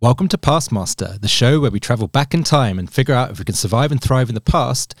Welcome to Pastmaster, the show where we travel back in time and figure out if we can survive and thrive in the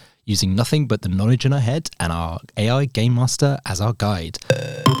past using nothing but the knowledge in our head and our AI Game Master as our guide.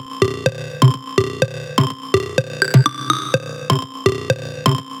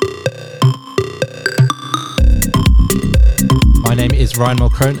 My name is Ryan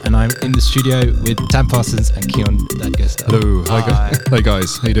Mulcrone and I'm in the studio with Tam Parsons and Keon Dadgust. Hello, hey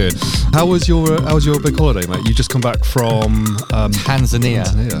guys, how you doing? How was your big holiday, mate? You just come back from Tanzania.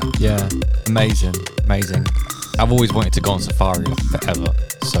 Yeah, Amazing. I've always wanted to go on safari forever.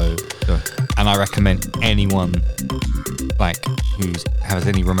 So, and I recommend anyone who has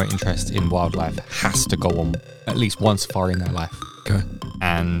any remote interest in wildlife has to go on at least one safari in their life. Okay.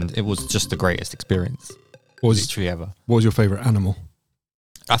 And it was just the greatest experience. Literally ever. What was your favourite animal?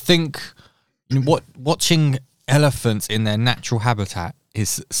 I think watching elephants in their natural habitat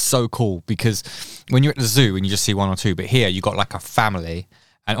is so cool, because when you're at the zoo and you just see one or two, but here you got like a family,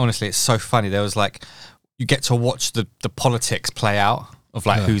 and honestly it's so funny. There was you get to watch the politics play out of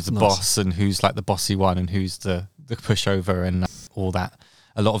who's the boss and who's the bossy one and who's the pushover and all that.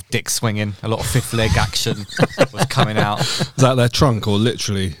 A lot of dick swinging, a lot of fifth leg action was coming out. Is that their trunk or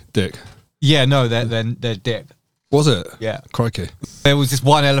literally dick? Yeah, no, they're dick. Was it? Yeah. Crikey. There was this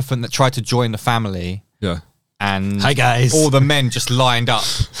one elephant that tried to join the family. Yeah. And hi guys. All the men just lined up,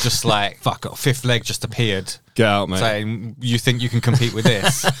 just fuck off. Fifth leg just appeared. Get out, mate. Saying, you think you can compete with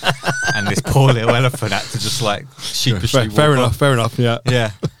this? And this poor little elephant had to just sheepishly walk off. Fair enough, yeah.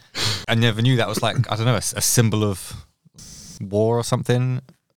 Yeah. I never knew that was I don't know, a symbol of war or something.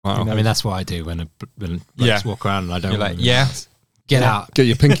 Wow. I mean, that's what I do when blokes walk around and I don't want yeah. Get out. Get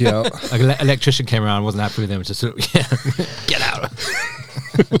your pinky out. Electrician came around, wasn't happy with him, just get out.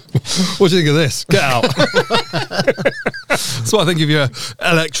 What do you think of this? Get out. That's what I think of your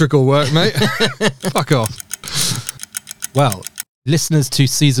electrical work, mate. Fuck off. Well, listeners to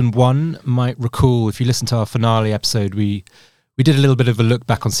season 1 might recall, if you listen to our finale episode, we did a little bit of a look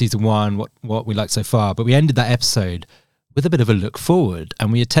back on season 1, what we liked so far, but we ended that episode with a bit of a look forward,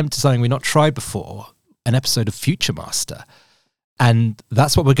 and we attempted something we've not tried before, an episode of FutureMaster. And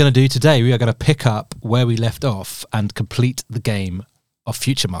that's what we're going to do today. We are going to pick up where we left off and complete the game of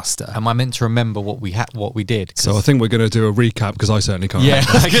FutureMaster. Am I meant to remember what we did? So I think we're going to do a recap, because I certainly can't. Yeah,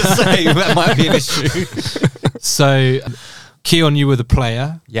 I was going to say, that might be an issue. So, Keon, you were the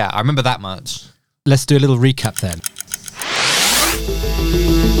player. Yeah, I remember that much. Let's do a little recap then.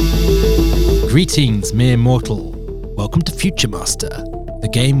 Greetings, mere mortal. Welcome to FutureMaster, the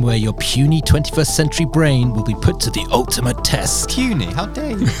game where your puny 21st century brain will be put to the ultimate test. Puny? How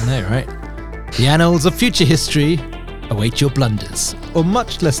dare you? I know, right? The annals of future history await your blunders, or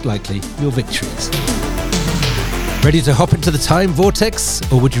much less likely, your victories. Ready to hop into the time vortex,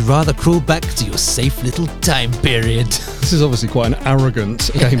 or would you rather crawl back to your safe little time period? This is obviously quite an arrogant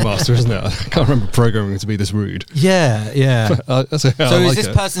game master, isn't it? I can't remember programming to be this rude. Yeah. So is this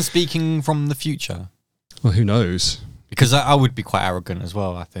person speaking from the future? Well, who knows? Because I would be quite arrogant as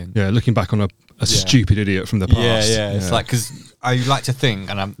well, I think. Yeah, looking back on a stupid idiot from the past. Yeah. It's because I like to think,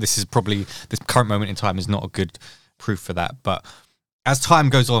 and this current moment in time is not a good proof for that, but as time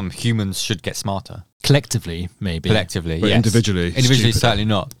goes on, humans should get smarter. Collectively, maybe. But yes. individually certainly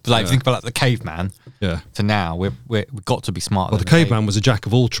not. But think about the caveman. Yeah. To now, we've got to be smarter. Well, the caveman was a jack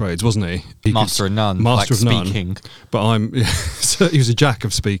of all trades, wasn't he? Master of none. Master of none. Speaking. But he was a jack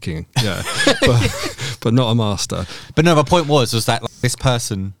of speaking. Yeah. but not a master. But no, my point was that this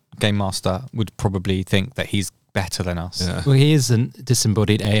person, game master, would probably think that he's better than us. Yeah. Well, he is a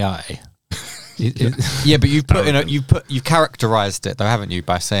disembodied AI. Yeah, but you've characterized it though, haven't you,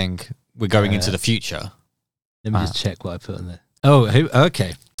 by saying we're going into the future. Let me just check what I put on there. Oh,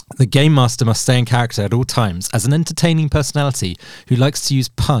 okay. The game master must stay in character at all times as an entertaining personality who likes to use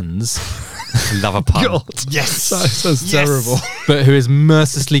puns. Love a pun. God. Yes. That sounds terrible. But who is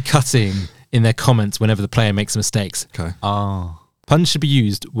mercilessly cutting in their comments whenever the player makes mistakes. Okay. Oh. Puns should be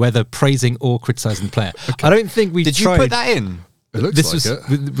used whether praising or criticizing the player. Okay. I don't think we Did tried. you put that in? It looks like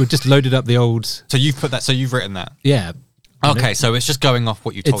it. We just loaded up the old... So you've put that, so you've written that? Yeah. Okay, so it's just going off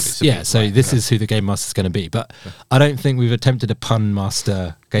what you told it to be. Yeah, so this is who the game master is going to be. But I don't think we've attempted a pun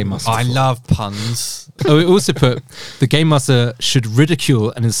master game master I before. love puns. Oh, we also put the game master should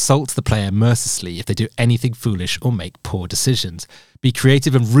ridicule and insult the player mercilessly if they do anything foolish or make poor decisions. Be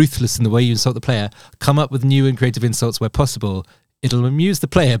creative and ruthless in the way you insult the player. Come up with new and creative insults where possible. It'll amuse the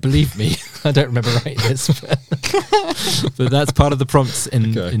player, believe me. I don't remember writing this, but that's part of the prompts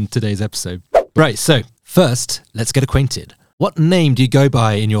in today's episode. Right, so first, let's get acquainted. What name do you go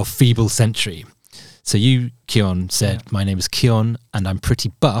by in your feeble century? So you, Keon, said, my name is Keon and I'm pretty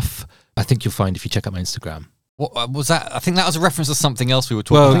buff. I think you'll find if you check out my Instagram. What was that? I think that was a reference to something else we were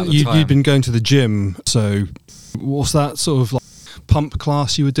talking about at the time. You'd been going to the gym, so what's that sort of like pump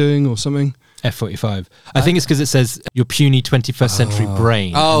class you were doing or something? F45. I think it's because it says your puny 21st century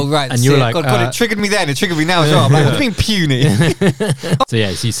brain. Oh, right. And you're like, God, it triggered me then. It triggered me now as well. I'm like, what do you mean puny? So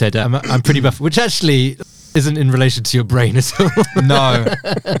yes, you said I'm pretty buff, which actually isn't in relation to your brain at all. No.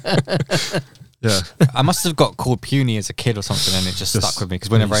 Yeah. I must have got called puny as a kid or something, and it just stuck with me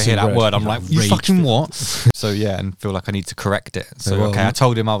because whenever I hear that word, I'm like, you rage fucking what? So yeah, and feel like I need to correct it. So well, okay, I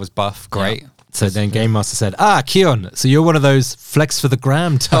told him I was buff. Great. Yeah. So then Game Master said, Keon, so you're one of those flex for the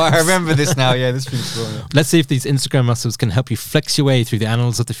gram types. Oh, I remember this now. Yeah, this thing's cool. Let's see if these Instagram muscles can help you flex your way through the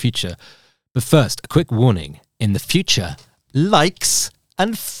annals of the future. But first, a quick warning. In the future, likes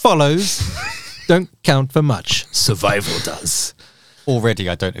and follows don't count for much. Survival does. Already,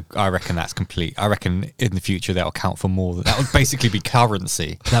 I reckon that's complete. I reckon in the future that'll count for more. That would basically be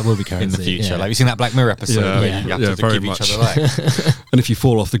currency. That will be currency in the future. Yeah. Like, you've seen that Black Mirror episode where you have to very give much. each other likes. And if you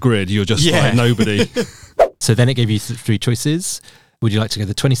fall off the grid, you're just like nobody. So then it gave you three choices. Would you like to go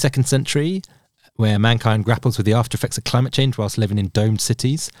the 22nd century, where mankind grapples with the after effects of climate change whilst living in domed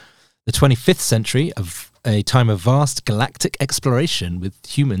cities? The 25th century, of a time of vast galactic exploration with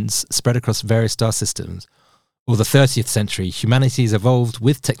humans spread across various star systems? Or the 30th century, humanity has evolved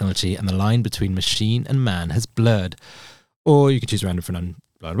with technology and the line between machine and man has blurred? Or you could choose random for none,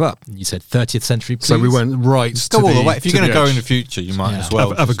 blah, blah, blah. You said 30th century, please. So we went right to Go all the way. If to you're going to go edge. in the future, you might as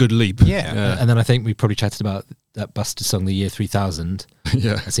well. Have a good leap. Yeah. And then I think we probably chatted about that Buster song, The Year 3000.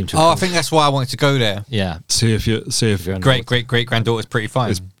 Yeah. I seem to I think that's why I wanted to go there. Yeah. See if Great-great-great-granddaughter's pretty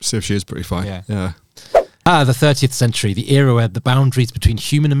fine. see if she is pretty fine. Yeah. The 30th century, the era where the boundaries between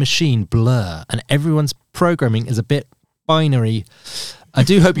human and machine blur and everyone's programming is a bit binary. I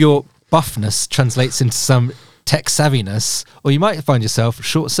do hope your buffness translates into some tech savviness, or you might find yourself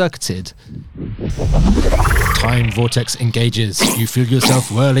short-circuited. Time vortex engages. You feel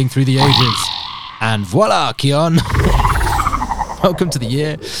yourself whirling through the ages. And voila, Keon. Welcome to the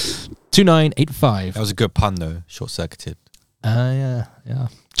year 2985. That was a good pun, though. Short-circuited. Yeah.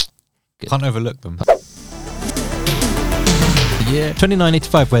 Can't overlook them. The year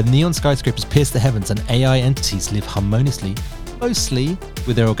 2985, where neon skyscrapers pierce the heavens and AI entities live harmoniously, mostly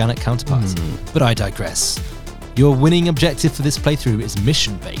with their organic counterparts. But I digress. Your winning objective for this playthrough is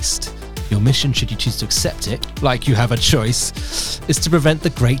mission-based. Your mission, should you choose to accept it, like you have a choice, is to prevent the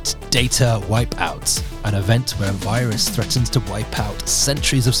Great Data Wipeout, an event where a virus threatens to wipe out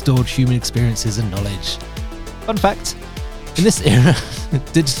centuries of stored human experiences and knowledge. Fun fact, in this era,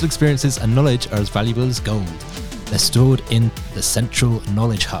 digital experiences and knowledge are as valuable as gold. They're stored in the central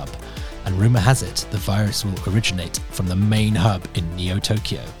knowledge hub, and rumor has it the virus will originate from the main hub in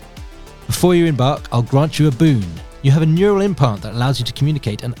Neo-Tokyo. Before you embark, I'll grant you a boon. You have a neural implant that allows you to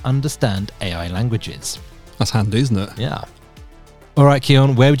communicate and understand AI languages. That's handy, isn't it? Yeah. All right,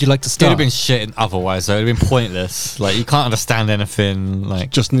 Keon, where would you like to It would start? have been shit otherwise, though. It would have been pointless. Like, you can't understand anything.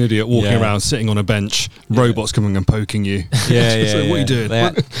 Like, Just an idiot walking around, sitting on a bench, robots coming and poking you. So what are you doing?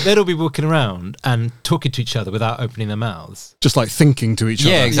 They'd all be walking around and talking to each other without opening their mouths. Just like thinking to each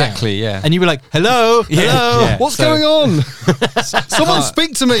other. yeah, exactly. Yeah. And you were like, hello, hello. Yeah. What's So- going on? Someone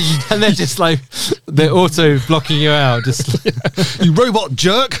speak to me, And they're just like, they're auto blocking you out. Just you robot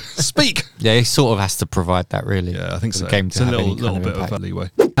jerk. Speak. Yeah, he sort of has to provide that, really. Yeah, I think for so. the game It's to a have any little kind bit impact. of leeway.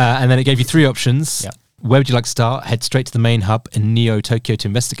 and then it gave you three options. Yeah. Where would you like to start? Head straight to the main hub in Neo-Tokyo to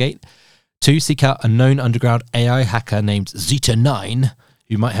investigate. 2, seek out a known underground AI hacker named Zeta9,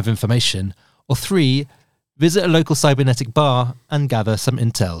 who might have information. Or 3, visit a local cybernetic bar and gather some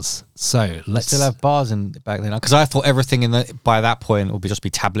intels. So let's Still have bars in back then, because I thought everything by that point would just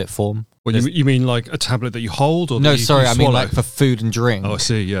be tablet form. Well, you mean like a tablet that you hold, or No, that you sorry, can I mean swallow? like for food and drink. Oh, I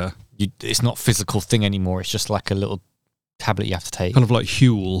see. Yeah, It's not a physical thing anymore. It's just like a little tablet you have to take, kind of like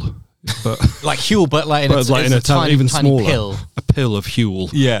Huel, but like Huel, but like in but like in a tablet, tiny, even tiny smaller. pill. A pill of Huel,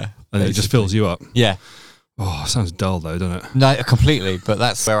 Yeah, and it just fills you up. yeah. Oh, sounds dull though, doesn't it? No, completely. But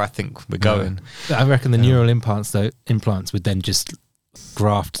that's where I think we're going. I reckon the neural implants would then just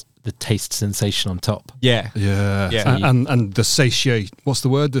graft the taste sensation on top. Yeah, Yeah, Yeah. and the what's the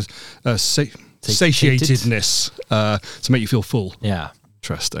word? The satiatedness to make you feel full. Yeah.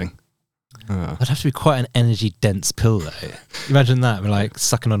 Interesting. That'd have to be quite an energy dense pill though. Imagine that, we're like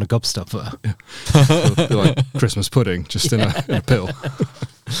sucking on a gobstopper. Like Christmas pudding, just in a pill.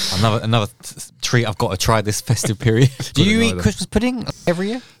 another treat I've got to try this festive period. Do you eat either. Christmas pudding every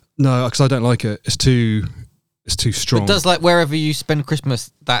year? No, because I don't like it. It's too strong. But does like wherever you spend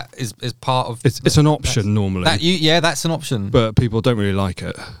Christmas, that is part of It's an option normally, that's an option. but people don't really like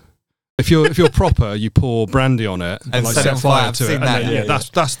it. If you're proper, you pour brandy on it And like set it set on fire. fire I've to it. seen And that, then, yeah.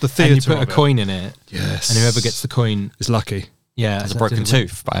 that's the And theatre. you put a of coin in it, Yes. and whoever gets the coin, is lucky. yeah, It's a broken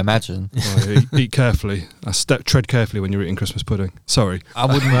tooth, but I imagine. Eat carefully. Tread carefully when you're eating Christmas pudding. Sorry. I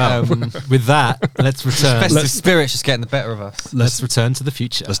wouldn't. Well, with that, let's return. Festive spirit's just getting the better of us. Let's return to the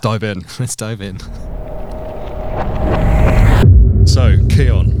future. Let's dive in. Let's dive in. So,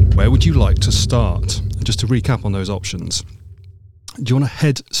 Keon, where would you like to start? And just to recap on those options. Do you want to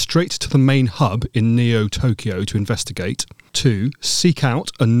head straight to the main hub in Neo Tokyo to investigate? 2. Seek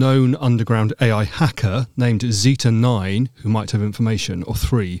out a known underground AI hacker named Zeta-9 who might have information. Or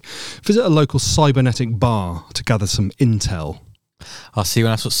 3. Visit a local cybernetic bar to gather some intel. I'll see.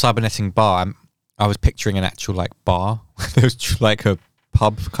 When I saw cybernetic bar, I was picturing an actual like bar. There was like a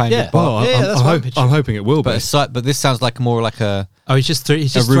pub kind Yeah. of bar. Yeah, that's what I'm picturing. I'm hoping it will be. But this sounds like more like a Oh, he's just room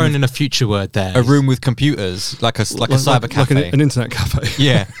thrown with- in a future word there. a room with computers, like a cyber like cafe. an internet cafe.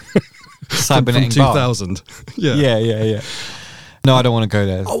 Yeah, From cybernetic bar. 2000. Yeah. Yeah. No, I don't want to go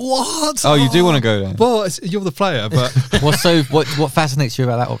there. What? Oh, you do want to go there? Well, you're the player, but What fascinates you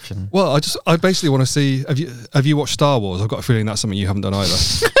about that option? well, I basically want to see. Have you watched Star Wars? I've got a feeling that's something you haven't done either.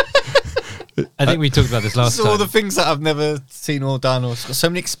 I think we talked about this last It's all time. the things that I've never seen or done, or got so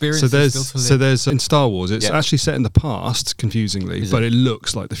many experiences. So there's in Star Wars. It's Yeah. actually set in the past, confusingly, Is but it? it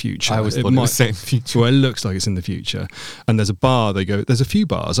looks like the future. I always it thought it was set in the future. Well, it looks like it's in the future. And there's a bar. There's a few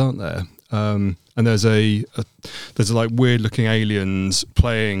bars, aren't there? And there's there's like weird looking aliens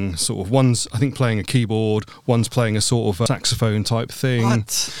playing sort of one's I think playing a keyboard, one's playing a sort of a saxophone type thing.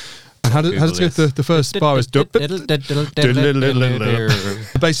 What? And how does it go? The first bar is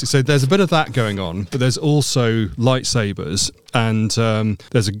basically, so there's a bit of that going on, but there's also lightsabers, and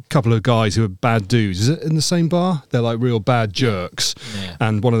there's a couple of guys who are bad dudes. Is it in the same bar? They're like real bad jerks, Yeah.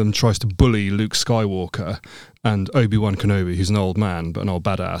 and one of them tries to bully Luke Skywalker, and Obi-Wan Kenobi, who's an old man but an old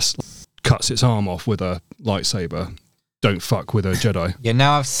badass, cuts its arm off with a lightsaber. Don't fuck with a Jedi. Yeah,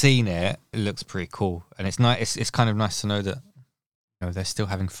 now I've seen it. It looks pretty cool, and it's nice. It's kind of nice to know that they're still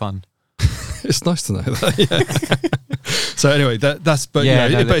having fun. It's nice to know that. Yeah. So anyway, that's but Yeah,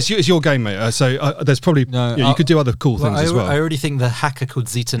 yeah, no, but it's your game, mate. So there's probably No, you could do other cool things as well. I already think the hacker called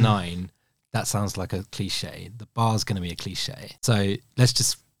Zeta-9, that sounds like a cliche. The bar's going to be a cliche. So let's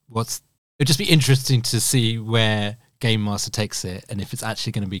just, it'd just be interesting to see where Game Master takes it and if it's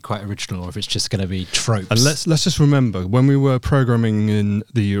actually going to be quite original or if it's just going to be tropes. And let's just remember, when we were programming in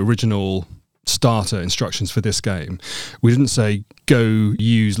the original starter instructions for this game, we didn't say go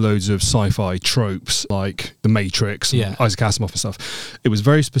use loads of sci-fi tropes like the Matrix and Isaac Asimov and stuff. It was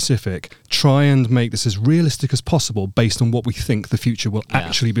very specific. Try and make this as realistic as possible based on what we think the future will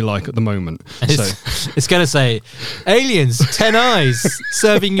actually be like at the moment. It's going to say, aliens, 10 eyes,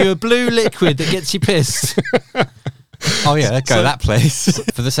 serving you a blue liquid that gets you pissed. Oh yeah, let's go to that place.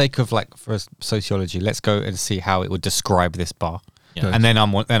 For the sake of for sociology, let's go and see how it would describe this bar. Yeah. And then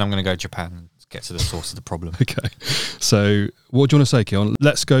I'm going to go to Japan and get to the source of the problem. Okay. So what do you want to say, Keon?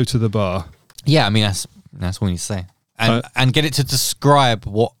 Let's go to the bar. Yeah, I mean that's what you say, and get it to describe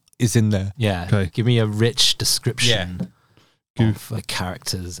what is in there. Yeah. Okay. Give me a rich description of the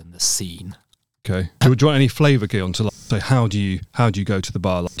characters and the scene. Okay. Do you want any flavour, Keon, to say how do you go to the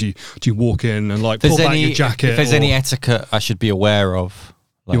bar? Like, do you walk in and pull back your jacket? If there's any etiquette I should be aware of.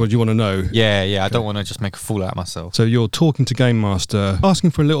 You want to know? Yeah. I don't want to just make a fool out of myself. So you're talking to Game Master,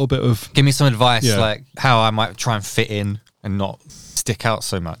 asking for a little bit of... Give me some advice, Yeah. like how I might try and fit in and not stick out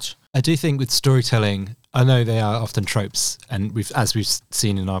so much. I do think with storytelling, I know they are often tropes, and as we've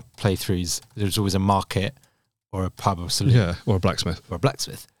seen in our playthroughs, there's always a market or a pub or saloon Yeah, or a blacksmith. or a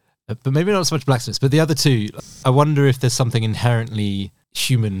blacksmith. But maybe not so much blacksmiths. But the other two, I wonder if there's something inherently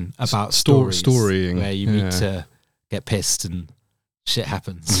human about storying, where you need to get pissed and shit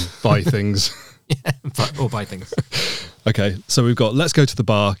happens. Buy things. Or buy things. Okay, so we've got let's go to the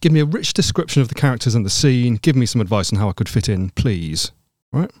bar. Give me a rich description of the characters and the scene. Give me some advice on how I could fit in, please.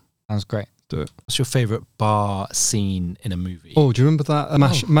 Right? Sounds great. Do it. What's your favourite bar scene in a movie? Oh, do you remember that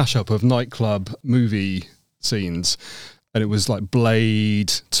mashup of nightclub movie scenes? And it was like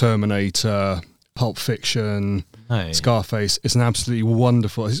Blade, Terminator, Pulp Fiction, No. Scarface. It's an absolutely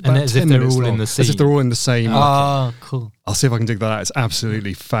wonderful. It's And about as 10 if they're minutes all in long. the As if scene. they're all in the same. Oh, cool. I'll see if I can dig that out. It's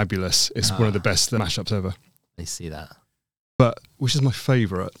absolutely fabulous. It's one of the best mashups ever. They see that. But which is my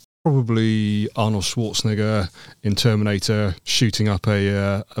favourite? Probably Arnold Schwarzenegger in Terminator shooting up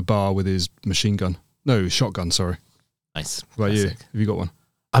a bar with his machine gun. No, shotgun. Sorry. Nice. What about you? Classic. Have you got one?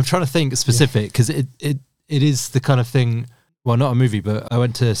 I'm trying to think specific because it is the kind of thing. Well, not a movie, but I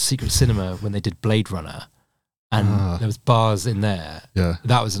went to Secret Cinema when they did Blade Runner, and there was bars in there. Yeah.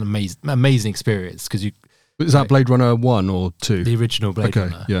 That was an amazing experience because Is that Blade Runner 1 or 2? The original Blade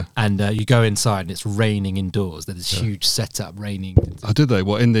Runner. Yeah. And you go inside and it's raining indoors. There's this huge setup raining. Oh, did they?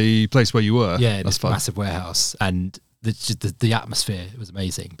 What, in the place where you were? Yeah, in that's this fun. massive warehouse. And the atmosphere was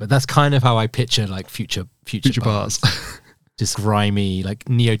amazing. But that's kind of how I picture like future bars. Just grimy, like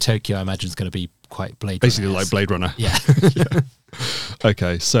Neo Tokyo, I imagine is going to be quite Blade Runner. Basically like Blade Runner. Yeah.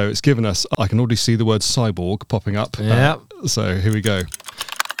 Okay, so it's given us, I can already see the word cyborg popping up. Yeah. So here we go.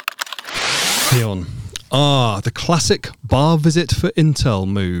 Keon. The classic bar visit for Intel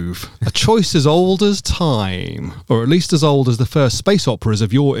move. A choice as old as time, or at least as old as the first space operas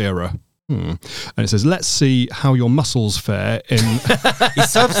of your era. And it says, let's see how your muscles fare in...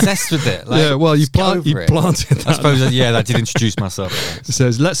 He's so obsessed with it. Like, yeah, well, you planted that. I suppose, that did introduce myself. It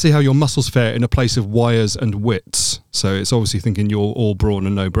says, let's see how your muscles fare in a place of wires and wits. So it's obviously thinking you're all brawn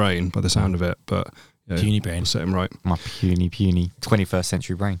and no brain by the sound of it, but... puny brain. Set him right. My puny 21st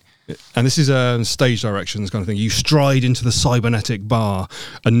century brain. And this is stage directions kind of thing. You stride into the cybernetic bar,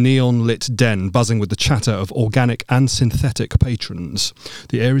 a neon-lit den buzzing with the chatter of organic and synthetic patrons.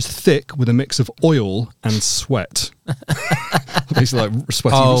 The air is thick with a mix of oil and sweat. Basically like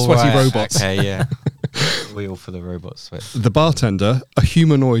sweaty robots. Okay, yeah. Wheel for the robot sweat. The bartender, a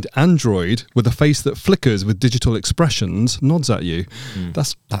humanoid android with a face that flickers with digital expressions, nods at you.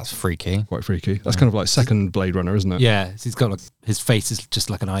 That's freaky. Quite freaky. That's kind of like second Blade Runner, isn't it? Yeah, he's got like, his face is just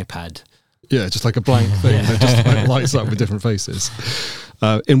like an iPad. Yeah, just like a blank thing that just like lights up with different faces.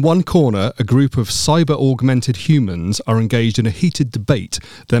 In one corner, a group of cyber-augmented humans are engaged in a heated debate,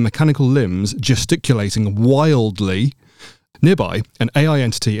 their mechanical limbs gesticulating wildly. Nearby, an AI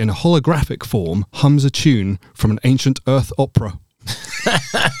entity in a holographic form hums a tune from an ancient Earth opera.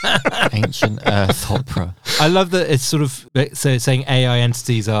 Ancient Earth opera. I love that it's sort of saying AI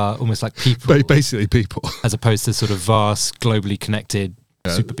entities are almost like people. Basically people. As opposed to sort of vast, globally connected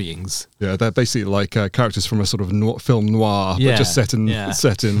super beings. Yeah, they're basically like characters from a sort of film noir, but just set in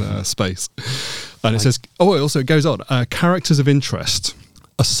space. And it says, it goes on, characters of interest.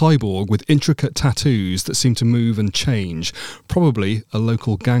 A cyborg with intricate tattoos that seem to move and change. Probably a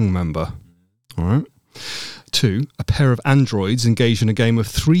local gang member. All right. 2, a pair of androids engaged in a game of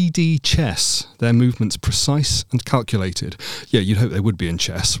 3D chess. Their movements precise and calculated. Yeah, you'd hope they would be in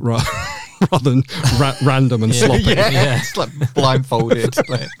chess, rather than random and sloppy. Yeah, it's like blindfolded.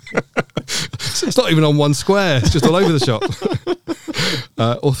 It's not even on one square. It's just all over the shop.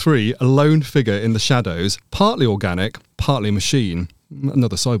 Or 3, a lone figure in the shadows, partly organic, partly machine.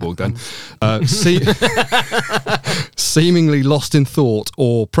 Another cyborg then. Seemingly lost in thought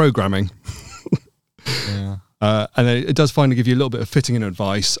or programming. Yeah. And then it does finally give you a little bit of fitting in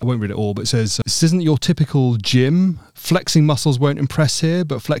advice. I won't read it all, but it says, this isn't your typical gym. Flexing muscles won't impress here,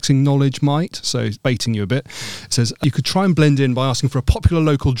 but flexing knowledge might. So it's baiting you a bit. It says, you could try and blend in by asking for a popular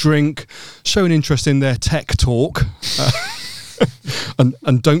local drink, show an interest in their tech talk.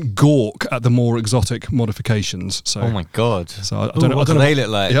 And don't gawk at the more exotic modifications. So, oh my god! So I don't know what they look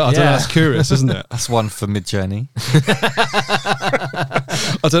like. Yeah, I don't know. That's curious, isn't it? That's one for Mid-Journey.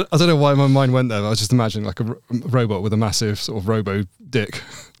 I don't know why my mind went there. I was just imagining like a robot with a massive sort of robo dick.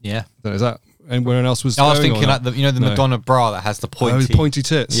 Yeah, is that anyone else was? I was thinking like the Madonna bra that has the pointy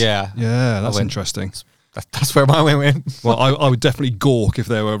tits. Yeah, that's interesting. That's where my went. Well, I would definitely gawk if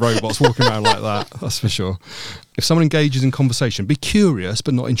there were robots walking around like that. That's for sure. If someone engages in conversation, be curious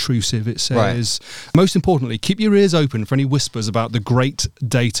but not intrusive, it says. Right. Most importantly, keep your ears open for any whispers about the great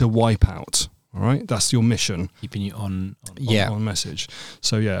data wipeout. All right? That's your mission. Keeping you on message.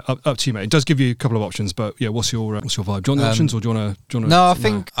 So, yeah, up to you, mate. It does give you a couple of options, but, yeah, what's your vibe? Do you want the options or do you want to... No, I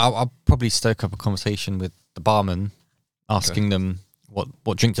think I'll probably stoke up a conversation with the barman, asking them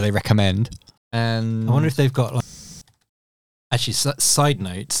what drink do they recommend. And I wonder if they've got actually side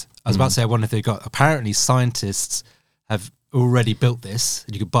note. I was about to say, I wonder if they've got. Apparently, scientists have already built this,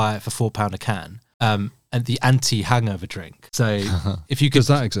 and you could buy it for £4 a can. And the anti-hangover drink. So if you could, does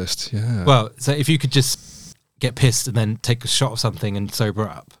that exist? Yeah. Well, so if you could just get pissed and then take a shot of something and sober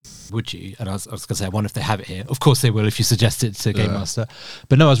up, would you? And I was going to say, I wonder if they have it here. Of course they will if you suggest it to Game Master.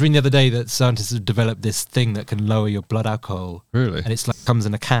 But no, I was reading the other day that scientists have developed this thing that can lower your blood alcohol. Really? And it's like comes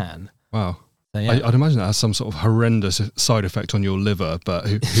in a can. Wow. So, yeah. I'd imagine that has some sort of horrendous side effect on your liver, but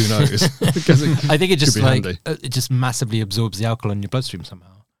who knows? I think it just it just massively absorbs the alcohol in your bloodstream somehow.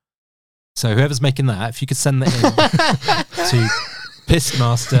 So whoever's making that, if you could send that in to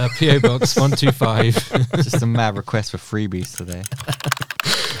Pissmaster, PO Box 125. Just a mad request for freebies today.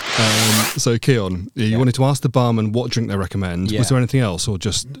 So Keon, you wanted to ask the barman what drink they recommend. Yeah. Was there anything else, or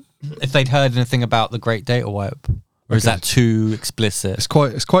just if they'd heard anything about the Great Data Wipe? Or is that too explicit? It's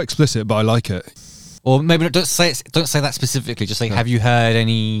quite explicit, but I like it. Or maybe don't say that specifically. Just say, have you heard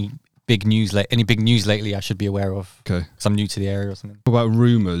any big news any big news lately I should be aware of? Okay. Because I'm new to the area or something. What about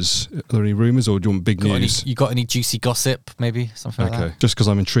rumours? Are there any rumours, or do you want big news? You got any juicy gossip, maybe? Something like that? Just because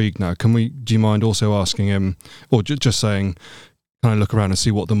I'm intrigued now, do you mind also asking him, or just saying, can I look around and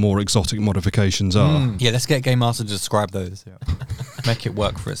see what the more exotic modifications are? Yeah, let's get Game Master to describe those. Yeah. Make it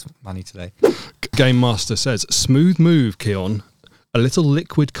work for its money today. Game Master says, smooth move, Keon. A little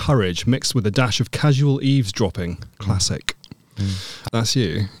liquid courage mixed with a dash of casual eavesdropping. Classic. That's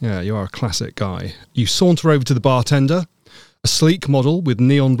you. Yeah, you are a classic guy. You saunter over to the bartender, a sleek model with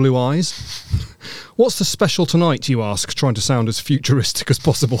neon blue eyes. What's the special tonight, you ask, trying to sound as futuristic as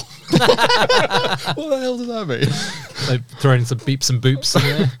possible. What the hell does that mean? Like throwing some beeps and boops in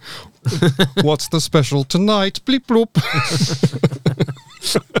there. What's the special tonight? Bleep bloop.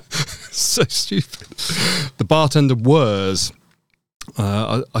 So stupid. The bartender whirs.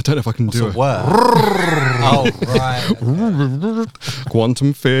 I don't know if I can do a word. Oh, right. Okay.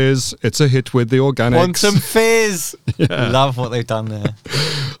 Quantum Fizz. It's a hit with the organics. Quantum Fizz. Yeah. Love what they've done there.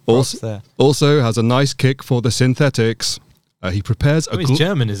 Also has a nice kick for the synthetics. He prepares he's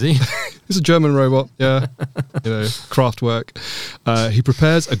German, is he? He's a German robot, yeah. Craft work. He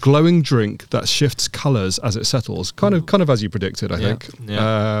prepares a glowing drink that shifts colours as it settles. Kind of as you predicted, I think.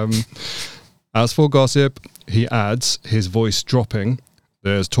 Yeah. As for gossip, he adds, his voice dropping,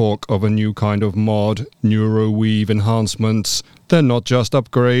 there's talk of a new kind of mod, neuroweave enhancements. They're not just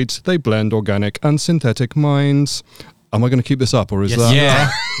upgrades, they blend organic and synthetic minds. Am I going to keep this up, or is that...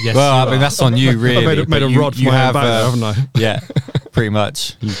 Yeah. Yes, well, I mean, that's on you, really. I made a rod for my own back there, haven't I? Yeah, pretty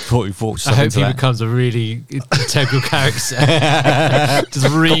much. You thought I hope he becomes a really integral character. Just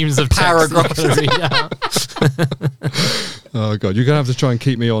reams of paragraphs. Oh god, you're gonna have to try and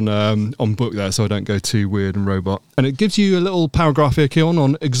keep me on book there, so I don't go too weird and robot. And it gives you a little paragraph here, Keon,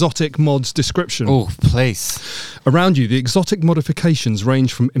 on exotic mods description. Oh, please. Around you, the exotic modifications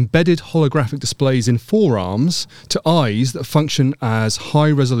range from embedded holographic displays in forearms to eyes that function as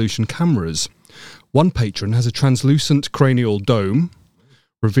high-resolution cameras. One patron has a translucent cranial dome,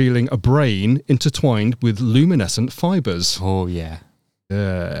 revealing a brain intertwined with luminescent fibres. Oh, yeah.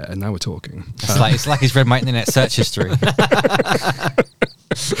 Yeah, and now we're talking. It's like he's read my internet search history.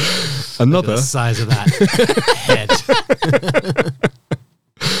 Another the size of that head.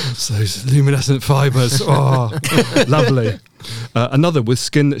 So those luminescent fibres. Oh, lovely. Another with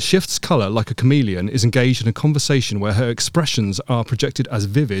skin that shifts colour like a chameleon is engaged in a conversation where her expressions are projected as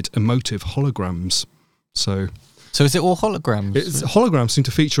vivid, emotive holograms. So is it all holograms? Holograms seem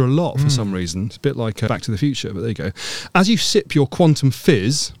to feature a lot for some reason. It's a bit like Back to the Future, but there you go. As you sip your Quantum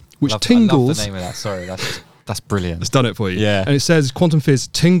Fizz, which tingles... I love the name of that, sorry. That's brilliant. It's done it for you. Yeah. And it says Quantum Fizz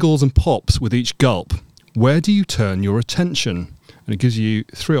tingles and pops with each gulp. Where do you turn your attention? And it gives you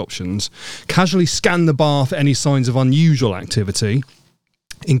 3 options. Casually scan the bar for any signs of unusual activity.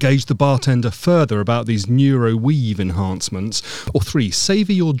 Engage the bartender further about these neuroweave enhancements. Or 3,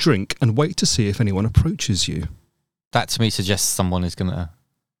 savour your drink and wait to see if anyone approaches you. That to me suggests someone is going to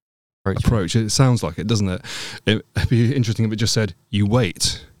approach. It sounds like it, doesn't it? It'd be interesting if it just said, you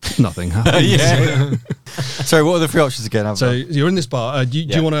wait. Nothing happens. Yeah. Sorry, what are the 3 options again? So you're in this bar. Do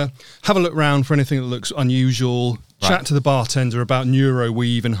you want to have a look around for anything that looks unusual? Right. Chat to the bartender about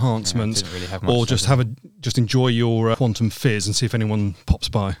neuroweave enhancements, really have much or just enjoy your Quantum Fizz and see if anyone pops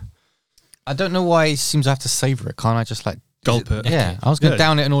by. I don't know why he seems to have to savour it. Can't I just gulp it? Yeah, I was going to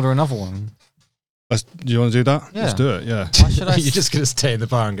down it and order another one. Do you want to do that? Yeah. Let's do it. Yeah. Why should I? You're just going to stay in the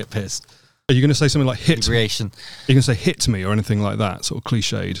bar and get pissed. Are you going to say something like hit? Creation. Are you going to say hit me or anything like that? Sort of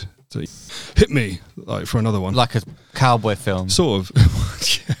cliched. So, hit me, like for another one. Like a cowboy film. Sort of.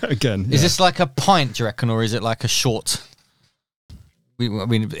 Yeah, again. Is this like a pint, do you reckon, or is it like a short? I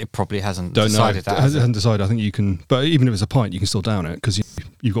mean, it probably hasn't decided that. It hasn't decided. I think you can, but even if it's a pint, you can still down it because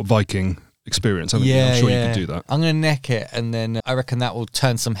you've got Viking experience, haven't you? I'm sure you can do that. I'm going to neck it, and then I reckon that will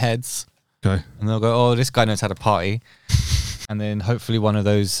turn some heads. Okay. And they'll go, oh, this guy knows how to party. And then hopefully one of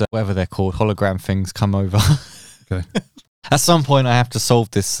those, whatever they're called, hologram things come over. Okay. At some point, I have to solve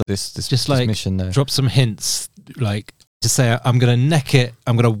this just like mission, though. Drop some hints, like just say, I'm going to neck it,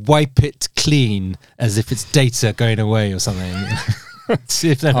 I'm going to wipe it clean as if it's data going away or something. See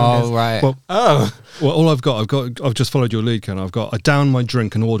if that right. Well, all I've just followed your lead, Ken. I down my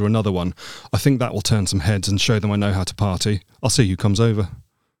drink and order another one. I think that will turn some heads and show them I know how to party. I'll see who comes over.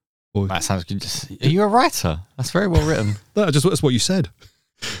 That sounds good. Are you a writer? That's very well written. That's what you said.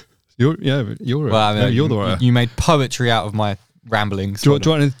 You're the writer. You made poetry out of my ramblings. Do you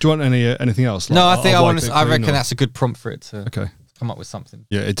want anything else? No, I think I reckon that's a good prompt for it to come up with something.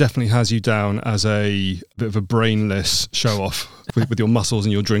 Yeah, it definitely has you down as a bit of a brainless show off with your muscles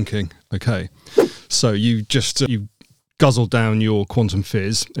and your drinking. Okay, so you just you guzzle down your quantum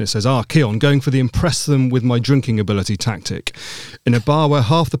fizz. It says, Keon, going for the impress them with my drinking ability tactic. In a bar where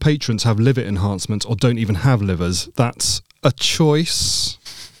half the patrons have liver enhancements or don't even have livers, that's a choice.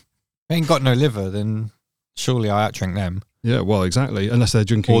 They ain't got no liver, then surely I outdrink them. Yeah, well, exactly. Unless they're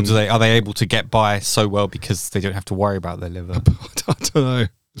drinking... Or are they able to get by so well because they don't have to worry about their liver? I don't know.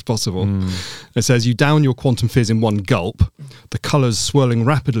 It's possible. It says you down your quantum fizz in one gulp, the colours swirling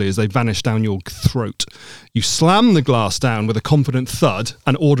rapidly as they vanish down your throat. You slam the glass down with a confident thud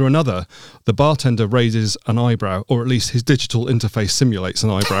and order another. The bartender raises an eyebrow, or at least his digital interface simulates an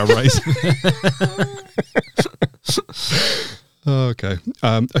eyebrow raise. Okay.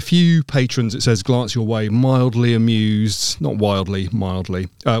 A few patrons, it says, glance your way, mildly amused. Not wildly, mildly.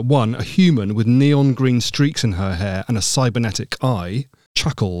 One, a human with neon green streaks in her hair and a cybernetic eye,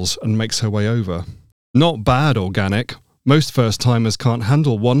 chuckles and makes her way over. Not bad, organic. Most first-timers can't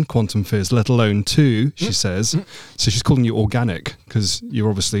handle one quantum fizz, let alone two, she says. So she's calling you organic, because you're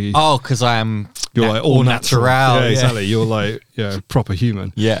obviously... Oh, because I am... You're like all natural. Yeah, exactly. You're like, proper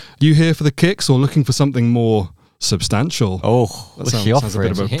human. Yeah. You here for the kicks or looking for something more substantial? Oh, that what's she offering? sounds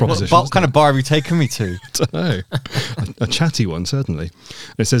a bit of a proposition. What kind of bar have you taken me to? I don't know. A chatty one, certainly.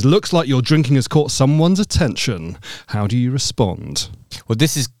 And it says, looks like your drinking has caught someone's attention. How do you respond? Well,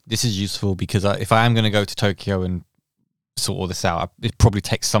 this is useful because if I am going to go to Tokyo and sort all this out, it probably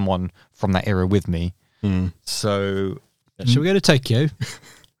takes someone from that era with me. So, shall we go to Tokyo?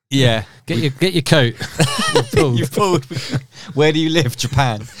 Yeah, get your coat. You're pulled. Where do you live?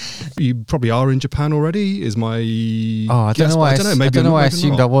 Japan. You probably are in Japan already. Is my I don't know why. I don't know why I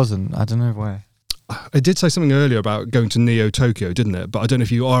assumed I wasn't. I don't know why. I did say something earlier about going to Neo Tokyo, didn't it? But I don't know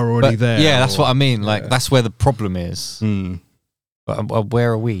if you are already there. Yeah, that's what I mean. Like that's where the problem is. But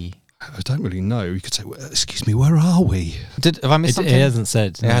where are we? I don't really know. You could say, "Excuse me, where are we?" Have I missed something? It hasn't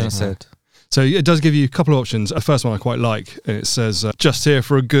said. It hasn't said. So it does give you a couple of options. The first one I quite like. It says, just here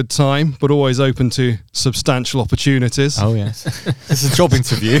for a good time, but always open to substantial opportunities. Oh, yes. It's a job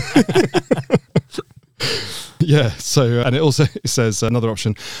interview. Yeah. So, and it says another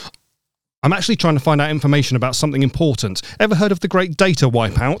option. I'm actually trying to find out information about something important. Ever heard of the Great Data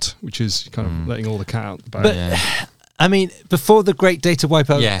Wipeout? Which is kind of letting all the cat out the bag. But, I mean, before the Great Data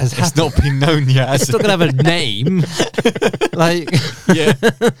Wipeout has happened, it's not been known yet. It's not going to have a name.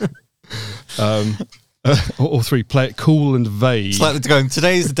 All three, play it cool and vague. It's like going,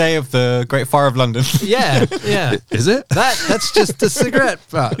 today's the day of the Great Fire of London. Yeah. Is it? That's just a cigarette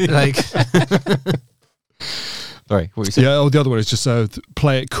butt. Sorry, what were you saying? Yeah, the other one is just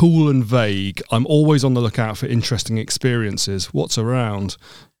play it cool and vague. I'm always on the lookout for interesting experiences. What's around?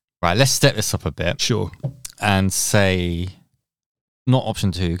 Right, let's step this up a bit. Sure. And say, not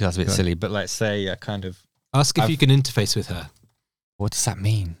option 2, because that's a bit silly, but let's say kind of... Ask if you can interface with her. What does that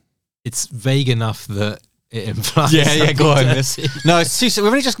mean? It's vague enough that it implies. Yeah, go on. No, it's too soon.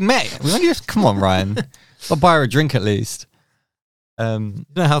 We've only just met. Come on, Ryan. I'll buy her a drink at least. You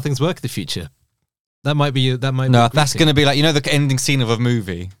know how things work in the future. That might be. No, that's going to be like the ending scene of a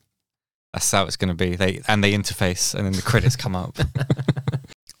movie. That's how it's going to be. They interface, and then the credits come up.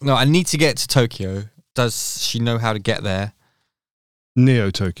 No, I need to get to Tokyo. Does she know how to get there?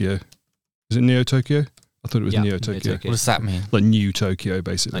 Neo Tokyo. Is it Neo Tokyo? I thought it was Neo Tokyo. What does that mean? Like New Tokyo,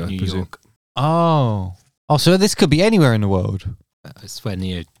 basically. Like New York. Oh, so this could be anywhere in the world. It's where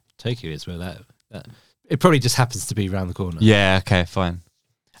Neo Tokyo is. Where that it probably just happens to be around the corner. Yeah. Okay. Fine.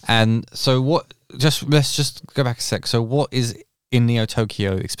 And so what? Let's just go back a sec. So what is in Neo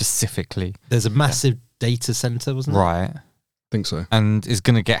Tokyo specifically? There's a massive data center, wasn't it? Right. I think so. And is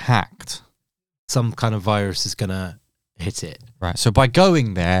going to get hacked. Some kind of virus is going to hit it. Right. So by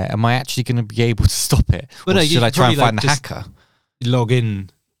going there, am I actually going to be able to stop it? Well, or should I try and find the hacker? Log in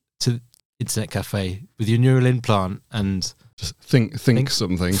to the internet cafe with your neural implant and just think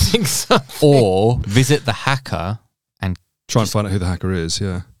something. Think something. Or visit the hacker and try and find out who the hacker is.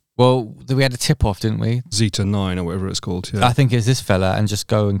 Yeah. Well, we had a tip off, didn't we? Zeta 9 or whatever it's called. Yeah. I think it's this fella, and just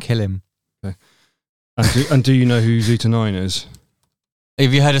go and kill him. Okay. And do you know who Zeta 9 is?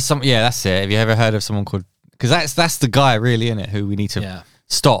 Have you heard of some? Yeah, that's it. Have you ever heard of someone called? Because that's the guy, really, isn't it? Who we need to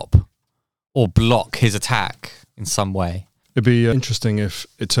stop or block his attack in some way. It'd be interesting if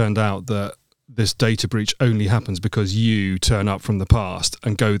it turned out that this data breach only happens because you turn up from the past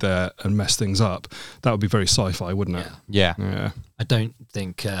and go there and mess things up. That would be very sci-fi, wouldn't it? Yeah. I don't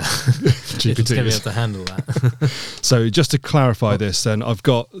think it's going to be able to handle that. So just to clarify this, then I've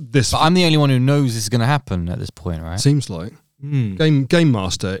got this. But I'm the only one who knows this is going to happen at this point, right? Seems like Game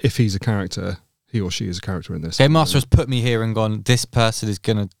Master, if he's a character, he or she is a character in this. Game Master has put me here and gone, this person is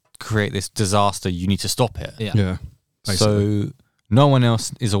going to create this disaster. You need to stop it. Yeah. Basically. So No one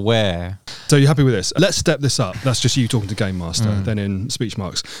else is aware. So you're happy with this? Let's step this up. That's just you talking to Game Master, then in speech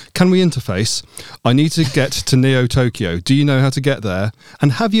marks. Can we interface? I need to get to Neo Tokyo. Do you know how to get there?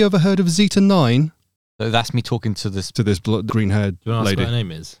 And have you ever heard of Zeta 9? So that's me talking to this. To this green-haired Do you want to ask lady. what her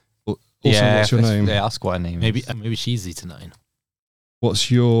name is? Also, Yeah, what's your name? Yeah, ask what her name Maybe is. maybe she's Zeta 9. What's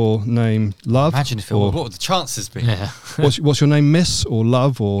your name? Love? Imagine if it Or what would the chances be? Yeah. what's your name? Miss or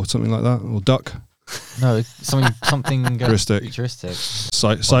Love or something like that? Or Duck? No, it's something Futuristic. futuristic.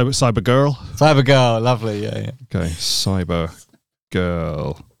 Cyber Girl? Cyber girl, lovely. Yeah. Okay, Cyber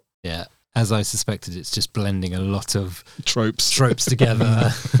Girl. Yeah. As I suspected, it's just blending a lot of Tropes.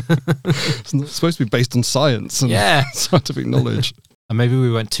 together. It's not supposed to be based on science and Yeah. scientific knowledge. And maybe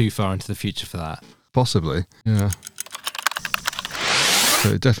we went too far into the future for that. Possibly. Yeah. So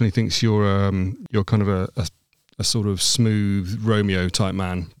it definitely thinks you're kind of a sort of smooth Romeo type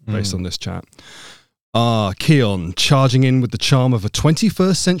man based on this chat. Keon, charging in with the charm of a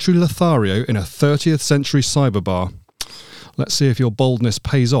 21st century Lothario in a 30th century cyber bar. Let's see if your boldness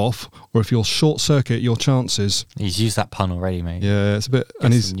pays off or if you'll short circuit your chances. He's used that pun already, mate. Yeah, it's a bit. And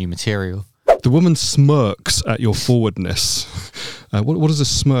And he's new material. the woman smirks at your forwardness. What is a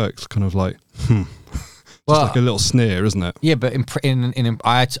smirk? Kind of like, Well, like a little sneer, isn't it? yeah, but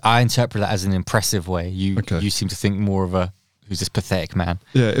I interpret that as an impressive way. You seem to think more of a who's this pathetic man?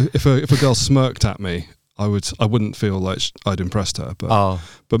 Yeah. If a girl smirked at me, I wouldn't feel like I'd impressed her.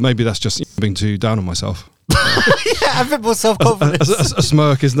 But maybe that's just being too down on myself. Yeah, a bit more self-confidence. A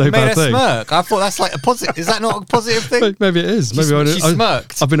smirk is no bad thing. Smirk. I thought that's like a positive. Is that not a positive thing? Maybe it is. Maybe She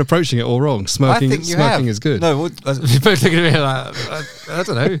smirked. I've been approaching it all wrong. Smirking is good. No, You're both looking at me like, I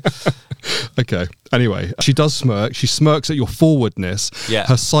don't know. Okay. Anyway, she does smirk. She smirks at your forwardness. Yeah.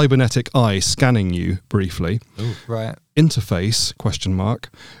 Her cybernetic eye scanning you briefly. right. Interface, question mark.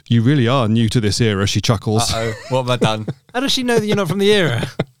 You really are new to this era, she chuckles. Uh-oh, what have I done? How does she know that you're not from the era?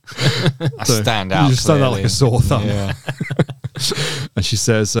 I stand out. You just stand out like a sore thumb. Yeah. And she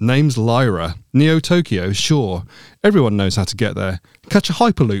says, name's Lyra. Neo Tokyo, sure. Everyone knows how to get there. Catch a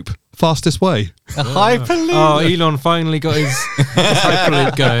Hyperloop. Fastest way. A hyperloop. Oh, Elon finally got his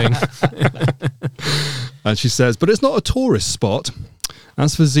hyperloop going. And she says, but it's not a tourist spot.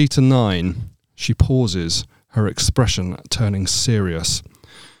 As for Zeta 9, she pauses, her expression turning serious.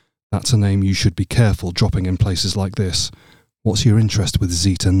 That's a name you should be careful dropping in places like this. What's your interest with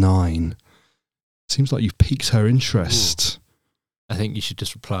Zeta 9? Seems like you've piqued her interest. I think you should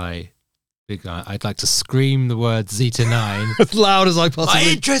just reply, big guy, I'd like to scream the word Zeta 9. As loud as I My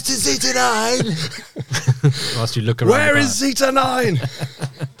possibly interest in Zeta 9! Whilst you look around. Where the is Zeta 9?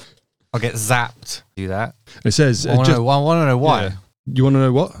 I'll get zapped. Do that. It says... I want to know why. Yeah. You want to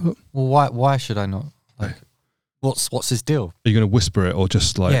know what? Are Well, why should I not? Like, what's his deal? you going to whisper it or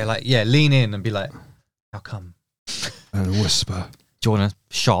just like... lean in and be like, how come? And whisper. Do you want a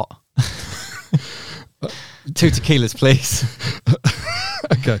shot? 2 tequilas, please.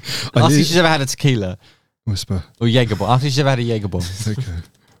 Okay. Ask if she's ever had a tequila Whisper. or Jaeger bomb. Ask if she's ever had a Jaeger bomb. Okay.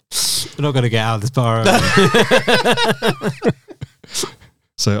 We're not going to get out of this bar.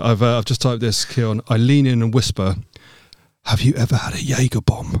 So I've just typed this, Keon. I lean in and whisper, have you ever had a Jaeger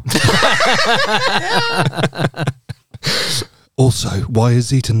bomb? Also, why is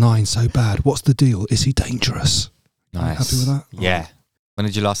Zeta 9 so bad? What's the deal? Is he dangerous? Nice. Happy with that? Yeah. When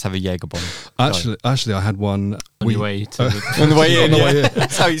did you last have a Jaeger bomb? Actually, I had one. On your way to... On the way in. On the way in.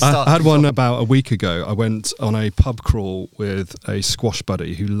 That's how you start. I had one about a week ago. I went on a pub crawl with a squash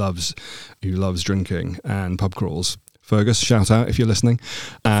buddy who loves drinking and pub crawls. Fergus, shout out if you're listening.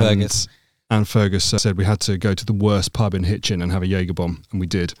 And Fergus. And Fergus said we had to go to the worst pub in Hitchin and have a Jaeger bomb, and we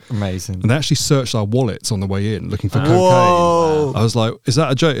did. Amazing. And they actually searched our wallets on the way in looking for cocaine. Whoa. I was like, is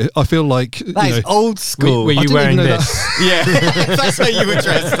that a joke? I feel like... That is old school. Were I you didn't wearing even know this? Yeah, that's how you were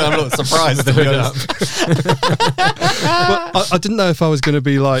dressed. I'm not surprised. To be honest. But I didn't know if I was going to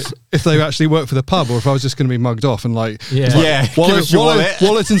be like, if they actually worked for the pub or if I was just going to be mugged off and like, Yeah. it's like, Yeah, give us your wallet.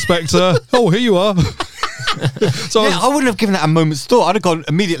 Wallet inspector. Oh, here you are. So, I wouldn't have given that a moment's thought. I'd have gone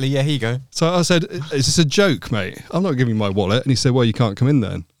immediately, yeah, here you go. so I said, is this a joke, mate? I'm not giving you my wallet. And he said, well, you can't come in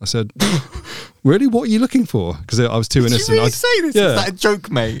then. I said, really? What are you looking for? Because I was too Did innocent. you really say this? Yeah. Is that a joke,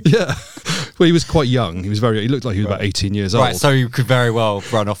 mate? Yeah. Well, he was quite young. He looked like he was about 18 years old. Right, so you could very well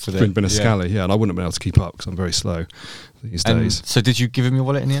run off with it. Been a scally, yeah, and I wouldn't have been able to keep up because I'm very slow these And days. so did you give him your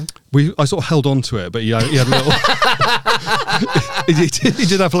wallet in the end? I sort of held on to it, but he had a little. he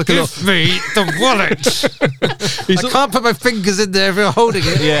did have like a little. me the wallet. I can't put my fingers in there if you're holding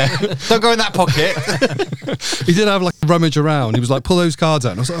it. Yeah. Don't go in that pocket. He did have like a rummage around. He was like, pull those cards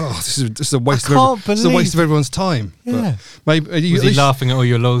out. And I was like, oh, this is a waste this is a waste of everyone's time. Yeah. But maybe Was he laughing at all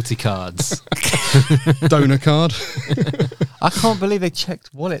your loyalty cards? donor card. I can't believe they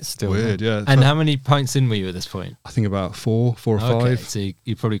checked wallets still. Weird, yeah. And how many pints in were you at this point? I think about four or Okay, five. so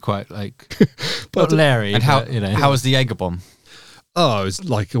you're probably quite like But not Larry. And how but, you know, how was the Jaeger bomb? Oh, it's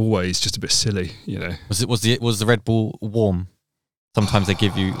like always just a bit silly, Was the Red Bull warm? Sometimes they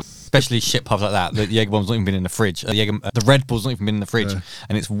give you, especially shit pubs like that. The Jaeger bomb's not even been in the fridge. The Red Bull's not even been in the fridge,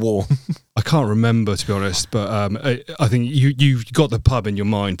 and it's warm. I can't remember, to be honest, but I think you've got the pub in your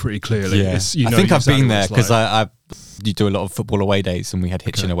mind pretty clearly. Yeah. It's, you I know think I've exactly been what there it's because like. you do a lot of football away days, and we had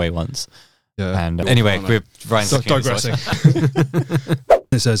Hitchin away once. Yeah. And anyway, we're digressing.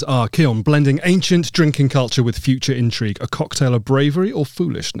 It says, Keon, blending ancient drinking culture with future intrigue, a cocktail of bravery or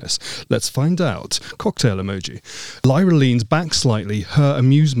foolishness? Let's find out. Cocktail emoji. Lyra leans back slightly, her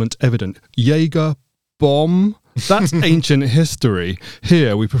amusement evident. Jaeger bomb? That's ancient history.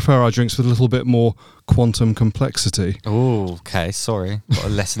 Here, we prefer our drinks with a little bit more quantum complexity. Oh, okay, sorry. Got a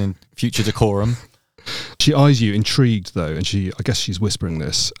lesson in future decorum. She eyes you, intrigued, though, and I guess she's whispering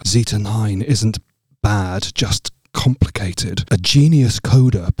this. Zeta 9 isn't bad, just complicated. A genius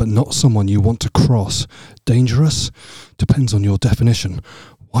coder, but not someone you want to cross. Dangerous? Depends on your definition.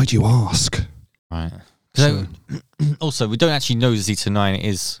 Why do you ask? Right. So, also, we don't actually know Zeta 9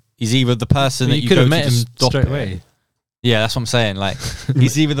 is. He's either the person that you you could go have to met him stop straight it. away. Yeah, that's what I'm saying. Like,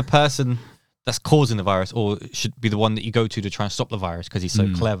 he's either the person that's causing the virus, or should be the one that you go to try and stop the virus because he's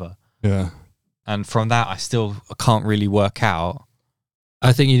so clever. Yeah. And from that, I can't really work out.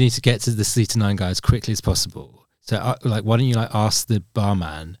 I think you need to get to the Zeta 9 guy as quickly as possible. So, why don't you ask the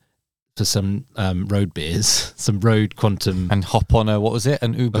barman for some road beers, some road quantum, And hop on what was it?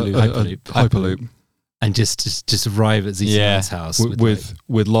 An Uber loop. Hyperloop. and just arrive at Zeta 9's house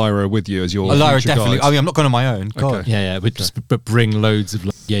With Lyra with you as your Lyra future definitely. guide. I mean, I'm not going on my own. God. Okay. Yeah, but bring loads of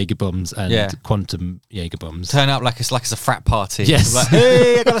Jaeger bombs and quantum Jaeger bombs. Turn out like it's a frat party. Yes. Like,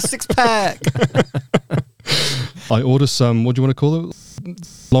 hey, I got a 6-pack. I order some, what do you want to call it?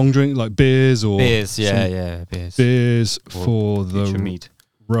 Long drink, like beers or... Beers, yeah, beers. Beers Or for future the mead.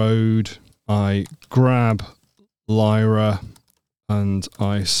 road. I grab Lyra and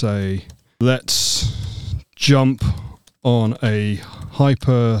I say, let's jump on a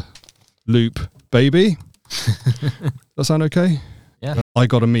hyper loop, baby. That sound okay? Yeah. I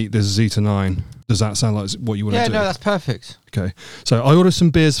got to meet this Zeta 9. Does that sound like what you want to do? Yeah, no, that's perfect. Okay. So I order some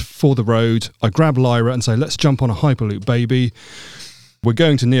beers for the road. I grab Lyra and say, let's jump on a Hyperloop, baby. We're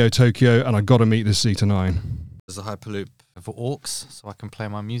going to Neo Tokyo and I got to meet this Zeta 9. There's a Hyperloop for orcs, so I can play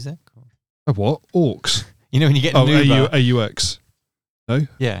my music. A what? Orcs? You know when you get an Uber. AUX. No?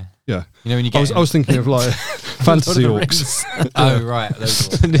 Yeah. Yeah. You know when you get I was thinking of like fantasy orcs. Oh, right. Those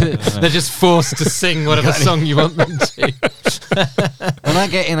orcs. They're just forced to sing whatever song you want them to. When I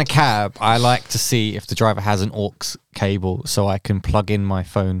get in a cab, I like to see if the driver has an aux cable so I can plug in my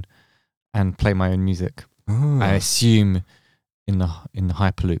phone and play my own music. Oh. I assume in the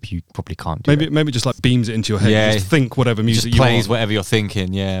Hyperloop you probably can't do it. Maybe just like beams it into your head. Yeah. Just think whatever music Just you plays want. whatever you're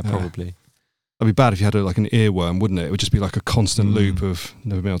thinking. Yeah, probably. That'd be bad if you had like an earworm, wouldn't it? It would just be like a constant loop of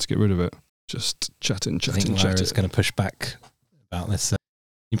never being able to get rid of it. Just chatting. I think Lyra's going to push back about this.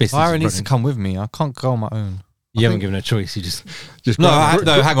 You basically Lyra needs to come with me. I can't go on my own. You haven't given her a choice. You just No,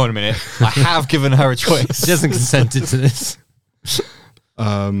 hang on a minute. I have given her a choice. She hasn't consented to this.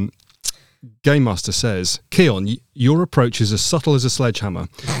 Game Master says, Keon, your approach is as subtle as a sledgehammer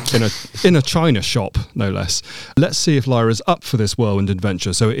in a china shop, no less. Let's see if Lyra's up for this whirlwind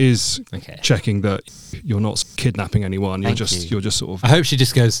adventure. So it is checking that you're not kidnapping anyone. You're just sort of. I hope she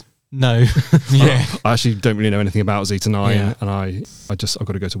just goes no. Yeah. I actually don't really know anything about Zeta 9, and I've got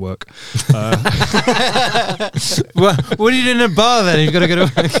to go to work. Well, what are you doing in a bar then? You've got to go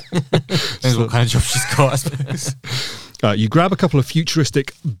to work. Depends what kind of job she's got, I suppose. You grab a couple of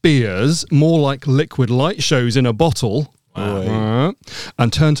futuristic beers, more like liquid light shows in a bottle, and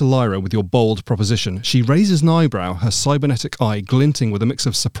turn to Lyra with your bold proposition. She raises an eyebrow, her cybernetic eye glinting with a mix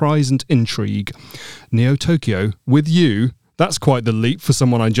of surprise and intrigue. Neo Tokyo, with you, that's quite the leap for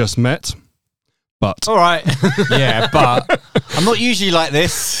someone I just met. But all right. Yeah, but I'm not usually like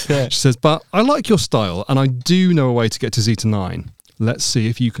this. She says, but I like your style, and I do know a way to get to Zeta 9. Let's see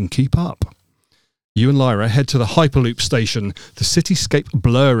if you can keep up. You and Lyra head to the Hyperloop station, the cityscape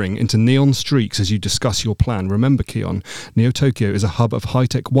blurring into neon streaks as you discuss your plan. Remember, Keon, Neo Tokyo is a hub of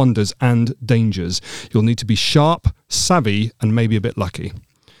high-tech wonders and dangers. You'll need to be sharp, savvy, and maybe a bit lucky.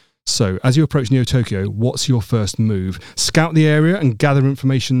 So, as you approach Neo Tokyo, what's your first move? Scout the area and gather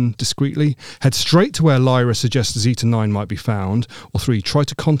information discreetly? Head straight to where Lyra suggests Zeta 9 might be found? Or 3, try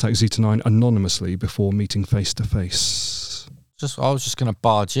to contact Zeta 9 anonymously before meeting face-to-face? I was just going to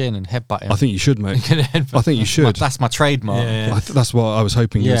barge in and headbutt him. I think you should, mate. I think you should. That's my trademark. Yeah. That's what I was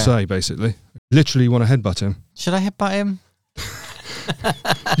hoping you would say, basically. Literally, you want to headbutt him. Should I headbutt him?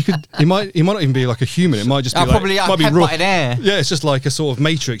 You could. He might not even be like a human. It might just be probably might be raw in air. Yeah, it's just like a sort of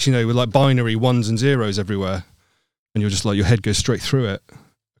matrix, with like binary ones and zeros everywhere, and you're just like your head goes straight through it.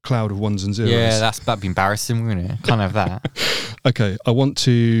 A cloud of ones and zeros. Yeah, that'd be embarrassing, wouldn't it? Can't have that. Okay, I want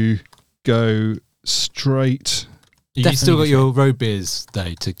to go straight. You still got your road beers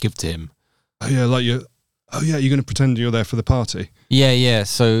though to give to him. Oh yeah, like you. Oh yeah, you're going to pretend you're there for the party. Yeah.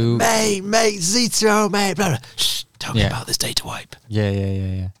 So, mate, Zito, mate. Blah, blah. Shh, tell me about this data wipe.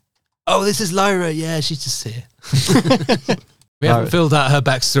 Yeah. Oh, this is Lyra. Yeah, she's just here. We haven't filled out her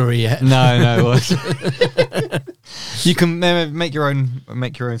backstory yet. No. You can make your own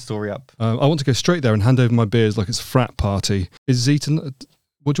story up. I want to go straight there and hand over my beers like it's a frat party. Is Zeta?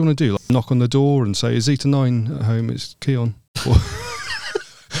 What do you want to do? Like, knock on the door and say, "Is Zeta 9 at home?" It's Keon.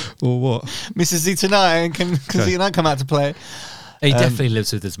 Or what? Mrs. Zeta 9, can Zeta 9 come out to play? He definitely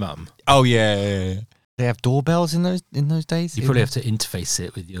lives with his mum. Oh yeah. They have doorbells in those days. You probably have to interface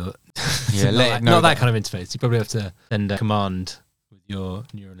it with your not that kind of interface. You probably have to send a command with your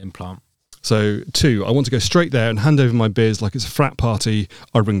neural implant. So 2, I want to go straight there and hand over my beers like it's a frat party.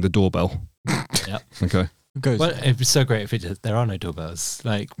 I ring the doorbell. Yep. Okay. Well, it'd be so great if there are no doorbells.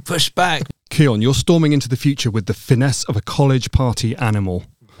 Like, push back. Keon, you're storming into the future with the finesse of a college party animal.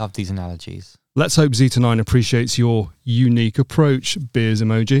 Love these analogies. Let's hope Zeta 9 appreciates your unique approach, beers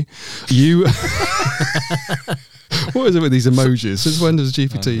emoji. You... What is it with these emojis? Since when does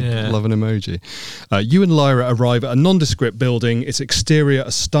GPT love an emoji? You and Lyra arrive at a nondescript building, its exterior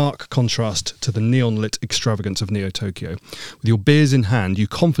a stark contrast to the neon-lit extravagance of Neo Tokyo. With your beers in hand, you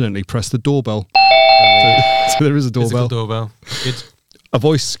confidently press the doorbell. So there is a doorbell. Physical doorbell. Good. A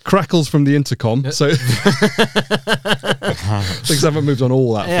voice crackles from the intercom. Yep. So things haven't moved on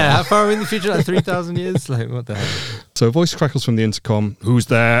all that far. Yeah, how far are we in the future? Like 3,000 years? Like, what the hell? So a voice crackles from the intercom. Who's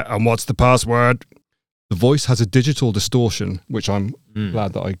there and what's the password? The voice has a digital distortion, which I'm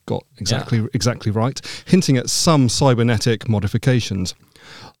glad that I got exactly right, hinting at some cybernetic modifications.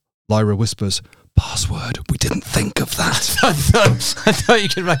 Lyra whispers, "Password, we didn't think of that." I thought you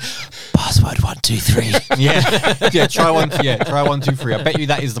could write password 123. Yeah. Try 1, 2, 3. I bet you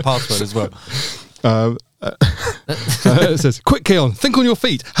that is the password as well. It says, "Quick, Keon, think on your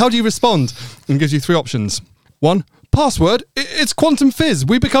feet. How do you respond?" And gives you 3 options. 1, password. It's quantum fizz.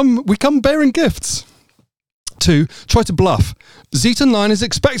 We come bearing gifts. 2, try to bluff. Zeta 9 is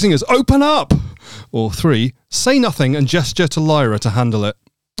expecting us. Open up. Or 3, say nothing and gesture to Lyra to handle it.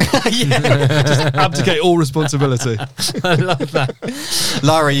 Just abdicate all responsibility. I love that.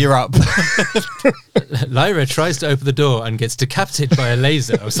 Lyra, you're up. Lyra tries to open the door and gets decapitated by a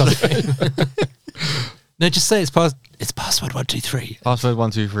laser or something. No, just say it's password 123. Password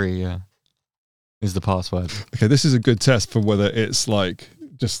 123, yeah. Is the password. Okay, this is a good test for whether it's like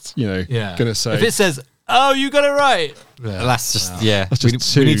just, gonna say. If it says, "Oh, you got it right," that's just That's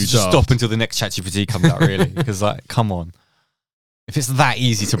just we need to too just daft. stop until the next ChatGPT comes out, really, because come on, if it's that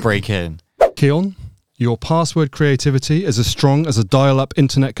easy to break in. Keon, your password creativity is as strong as a dial-up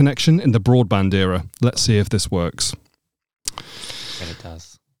internet connection in the broadband era. Let's see if this works. Yeah, it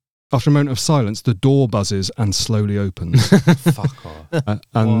does. After a moment of silence, the door buzzes and slowly opens. Fuck off.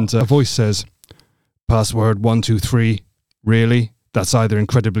 And a voice says, "Password 123. Really? That's either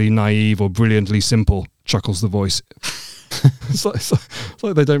incredibly naive or brilliantly simple," chuckles the voice. It's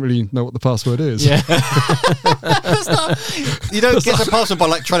like they don't really know what the password is. Yeah. You don't get the password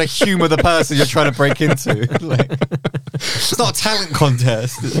by trying to humour the person you're trying to break into. It's not a talent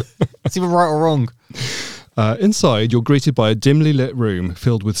contest. It's either right or wrong. Inside, you're greeted by a dimly lit room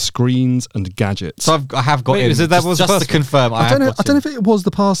filled with screens and gadgets. So I have got in. So that was the just to password? confirm. I don't know if it was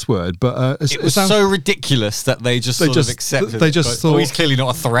the password, but it was so ridiculous that they just accepted. They just thought, he's clearly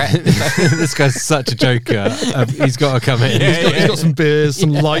not a threat. This guy's such a joker. He's got to come in. He's got some beers,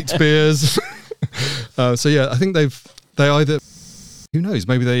 some light beers. I think they either. Who knows?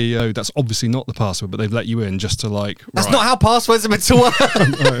 Maybe they. That's obviously not the password, but they've let you in just to That's not how passwords are meant to work.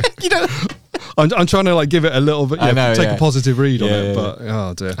 I'm trying to give it a little bit. Take a positive read on it, but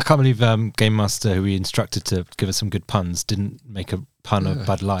oh dear. I can't believe Game Master, who we instructed to give us some good puns, didn't make a pun of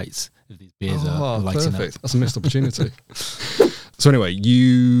Bud Lights. If these beers are lighting perfect. up. That's a missed opportunity. So anyway,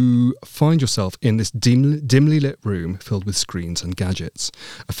 you find yourself in this dimly lit room filled with screens and gadgets.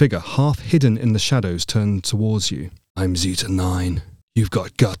 A figure half hidden in the shadows turned towards you. "I'm Zeta 9. You've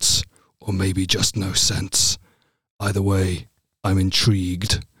got guts, or maybe just no sense. Either way, I'm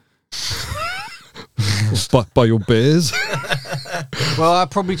intrigued." by your beers? Well, I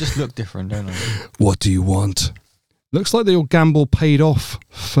probably just look different, don't I? "What do you want?" Looks like your gamble paid off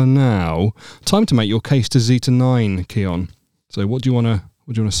for now. Time to make your case to Zeta 9, Keon. So what do you want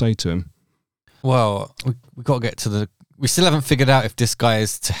to say to him? Well, we got to get to the we still haven't figured out if this guy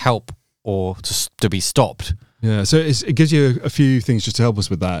is to help or to be stopped. Yeah, so it gives you a few things just to help us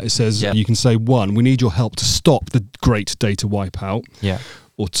with that. It says you can say, 1, we need your help to stop the great data wipeout. Yeah.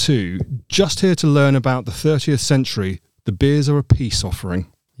 Or 2, just here to learn about the 30th century, the beers are a peace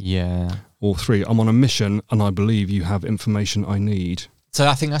offering. Yeah. Or 3, I'm on a mission and I believe you have information I need. So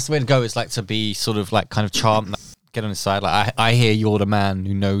I think that's the way to go. It's like to be sort of like kind of charmed, get on his side. Like I hear you're the man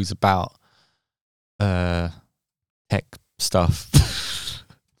who knows about tech stuff.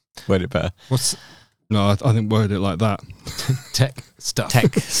 Word it better. No, I think word it like that. Tech stuff.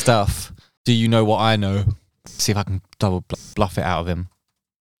 Tech stuff. Do you know what I know? See if I can double bluff it out of him.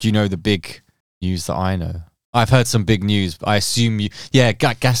 Do you know the big news that I know? I've heard some big news, but I assume you... Yeah,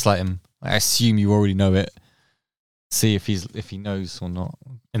 gaslight him. I assume you already know it. See if he knows or not.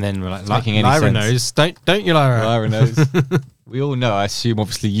 And then we're like, Lyra knows. Don't you, Lyra? Lyra knows. We all know. I assume,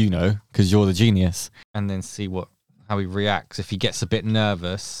 obviously, you know, because you're the genius. And then see how he reacts. If he gets a bit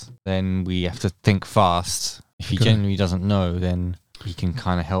nervous, then we have to think fast. If he genuinely doesn't know, then he can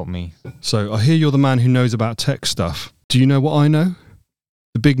kind of help me. So I hear you're the man who knows about tech stuff. Do you know what I know?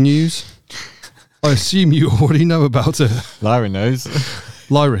 The big news? I assume you already know about it. Lyra knows.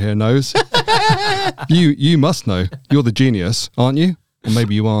 Lyra here knows. You must know. You're the genius, aren't you? Or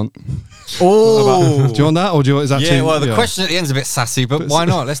maybe you aren't. Oh! Do you want that, or is that too? Yeah, well, the question at the end's a bit sassy, but why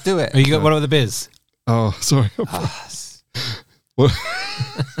not? Let's do it. Oh, you got one of the beers? Oh, sorry.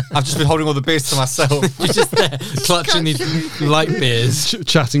 I've just been holding all the beers to myself. You're just there clutching these light beers.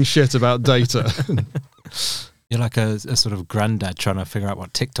 Chatting shit about data. You're like a sort of granddad trying to figure out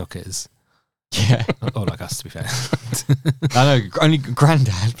what TikTok is. Yeah. Or like us, to be fair. I know, only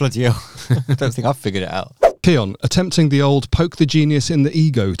granddad, bloody hell. I don't think I've figured it out. Keon, attempting the old poke the genius in the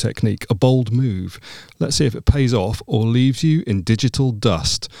ego technique, a bold move. Let's see if it pays off or leaves you in digital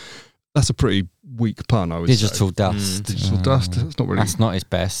dust. That's a pretty weak pun, I would say. Digital dust. Digital dust. That's not really... That's not his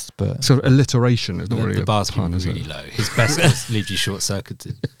best, but... Sort of alliteration. It's not really the bar's a pun, is really it? low. His best is leaves you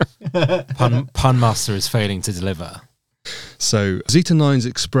short-circuited. Pun master is failing to deliver. So Zeta 9's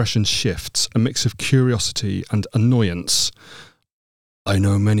expression shifts, a mix of curiosity and annoyance. I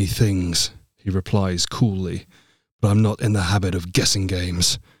know many things, he replies coolly, but I'm not in the habit of guessing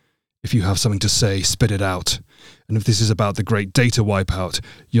games. If you have something to say, spit it out. And if this is about the great data wipeout,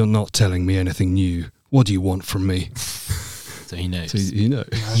 you're not telling me anything new. What do you want from me? So he knows. So you know.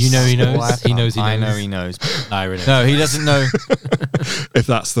 You know he knows. He knows he knows. I know he knows. Lyra knows. No, he doesn't know. If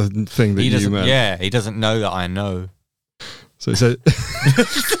that's the thing that you meant. Yeah, he doesn't know that I know. So So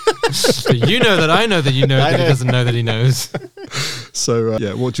you know that I know that you know that he doesn't know that he knows. So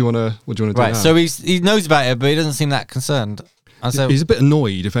what do you want to do Right, now? so he knows about it, but he doesn't seem that concerned. And so, he's a bit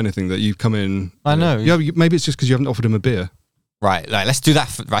annoyed, if anything, that you've come in. I know. Yeah, maybe it's just because you haven't offered him a beer. right, let's do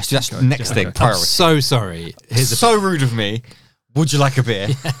that. Let's do that next thing. I'm Priority. so sorry. So rude of me. Would you like a beer?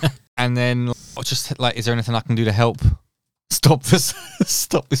 And then just like, is there anything I can do to help stop this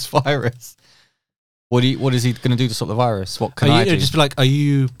virus? What is he going to do to stop the virus? What can I do? Just be like, are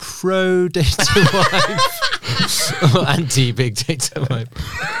you pro data wipe or anti big data wipe?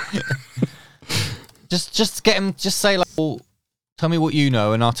 Just get him. Just say like, well, tell me what you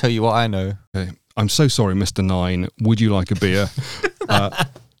know, and I'll tell you what I know. Okay. I'm so sorry, Mr. 9. Would you like a beer?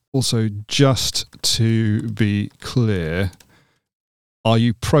 Also, just to be clear, are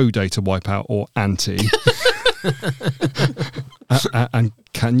you pro data wipeout or anti? And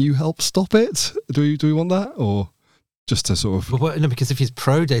can you help stop it? Do we want that, or just to sort of? Well, no, because if he's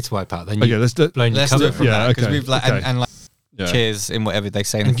pro data wipeout, then you let's do. blown your Let's do cover it from from that, that. because we've like and like Yeah. cheers in whatever they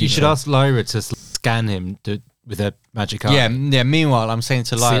say in the And you future. should ask Lyra to scan him with a magic eye. Yeah. Meanwhile, I'm saying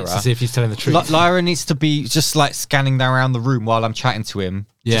to Lyra, to see if he's telling the truth. Lyra needs to be just like scanning around the room while I'm chatting to him.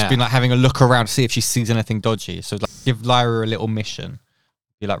 Yeah. Just been like having a look around to see if she sees anything dodgy. So like, give Lyra a little mission.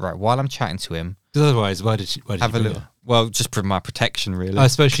 Be like, right, while I'm chatting to him, Because otherwise, why did have you a do little. it? Well, just for my protection, really. I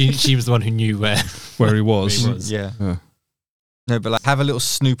suppose she was the one who knew where Where he was. he was. Yeah. Yeah. No, but like have a little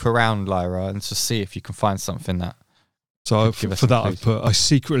snoop around, Lyra, and just see if you can find something that. So Give us for some that, clues. I've put, I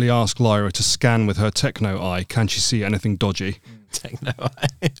secretly ask Lyra to scan with her techno eye. Can she see anything dodgy? Techno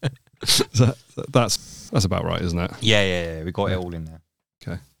eye. That's about right, isn't it? Yeah. We got it all in there.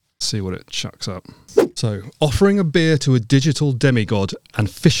 See what it chucks up. So, offering a beer to a digital demigod and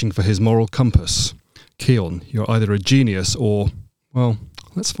fishing for his moral compass. Keon, you're either a genius or, well,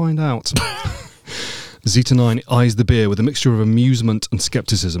 let's find out. Zeta 9 eyes the beer with a mixture of amusement and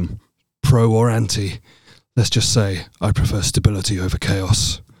skepticism. Pro or anti? Let's just say I prefer stability over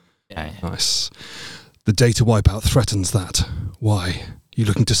chaos. Yeah. Nice. The data wipeout threatens that. Why? You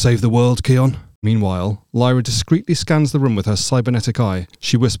looking to save the world, Keon? Meanwhile, Lyra discreetly scans the room with her cybernetic eye.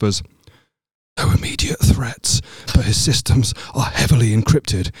 She whispers, "No immediate threat." threats, but his systems are heavily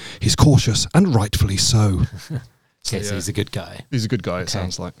encrypted. He's cautious, and rightfully so. Okay, so he's a good guy. He's a good guy, it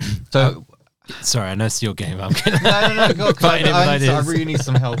sounds like. So, sorry, I know it's your game. I'm kidding. no, go on, I ideas. really need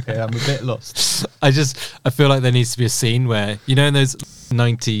some help here. I'm a bit lost. I feel like there needs to be a scene where, you know, in those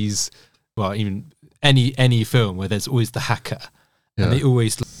 90s, well, even any film where there's always the hacker, and they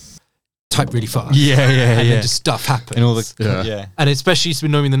always type really fast. Yeah, and then just stuff happens. And all the And it especially used to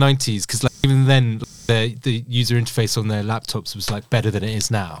be known in the 90s because like, even then the user interface on their laptops was like better than it is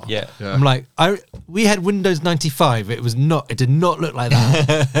now. Yeah. I'm like, we had Windows 95. It did not look like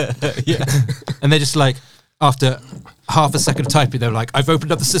that. Yeah. And they're just like, after half a second of typing, they're like, I've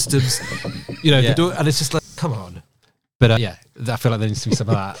opened up the systems, you know, the door, and it's just like, come on. But I feel like there needs to be some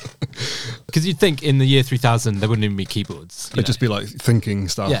of that. Because you'd think in the year 3000, there wouldn't even be keyboards. It'd just be like thinking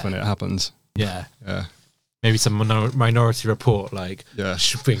stuff when it happens. Yeah. Yeah. Maybe some Minority Report, like,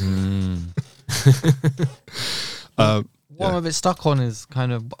 swing. What I'm a bit stuck on is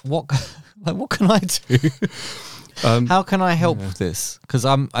kind of what can I do? How can I help with this? Because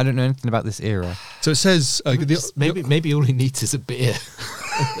I don't know anything about this era. So it says maybe all he needs is a beer.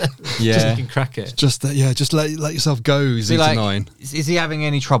 Just you can crack it. Just let yourself go. Z9. Is he having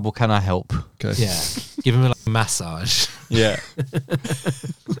any trouble? Can I help? Okay. Yeah, give him a massage. Yeah.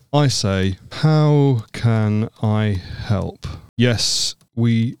 I say, how can I help? Yes,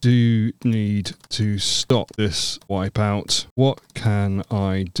 we do need to stop this wipeout. What can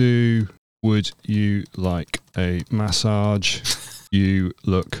I do? Would you like a massage? You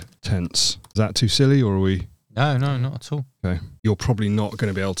look tense. Is that too silly, or are we? No, not at all. Okay. You're probably not going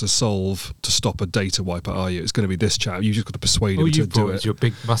to be able to stop a data wipeout, are you? It's going to be this chap. You just got to persuade him to do it. Your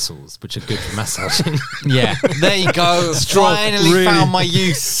big muscles, which are good for massaging. Yeah. There you go. Finally really found my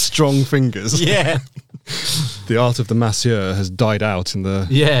use. Strong fingers. Yeah. The art of the masseur has died out in the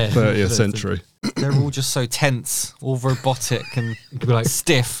 30th century. They're all just so tense, all robotic and be like,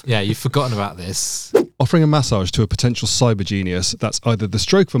 stiff. Yeah, you've forgotten about this. Offering a massage to a potential cyber genius, that's either the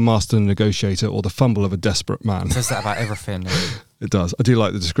stroke of a master negotiator or the fumble of a desperate man. It says that about everything. It does. I do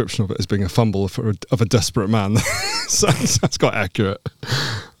like the description of it as being a fumble of a desperate man. So that's quite accurate.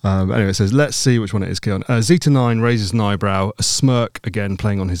 Anyway, it says, let's see which one it is, Keon. Zeta 9 raises an eyebrow, a smirk again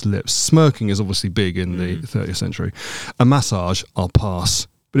playing on his lips. Smirking is obviously big in the 30th century. A massage, I'll pass.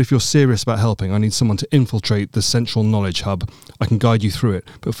 But if you're serious about helping, I need someone to infiltrate the central knowledge hub. I can guide you through it,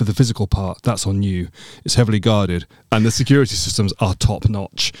 but for the physical part, that's on you. It's heavily guarded, and the security systems are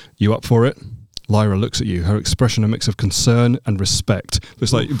top-notch. You up for it? Lyra looks at you, her expression a mix of concern and respect.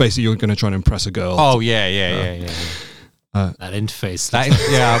 Looks like basically you're going to try and impress a girl. Oh, yeah. That interface. I've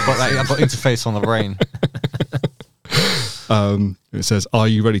got interface on the brain. It says, are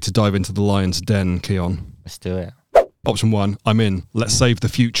you ready to dive into the lion's den, Keon? Let's do it. Option 1, I'm in. Let's save the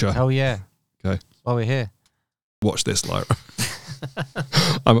future. Oh, yeah. Okay. While we're here. Watch this, Lyra.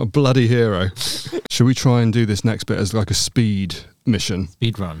 I'm a bloody hero. Should we try and do this next bit as like a speed mission?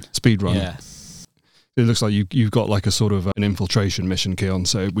 Speed run. Yeah. It looks like you've got like a sort of an infiltration mission, Keon,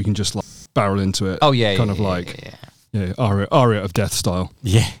 so we can just like barrel into it. Oh, yeah. Aria of Death style.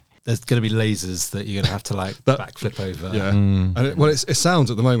 Yeah. There's going to be lasers that you're going to have to like backflip over. Yeah. And it sounds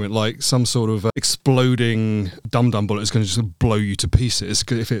at the moment like some sort of exploding dum-dum bullet is going to just blow you to pieces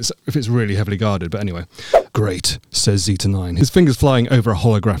if it's really heavily guarded. But anyway, great, says Zeta 9, his fingers flying over a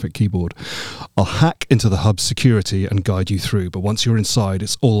holographic keyboard. I'll hack into the hub's security and guide you through, but once you're inside,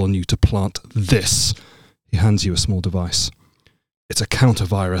 it's all on you to plant this. He hands you a small device. It's a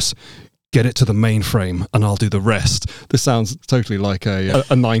counter-virus. Get it to the mainframe and I'll do the rest. This sounds totally like a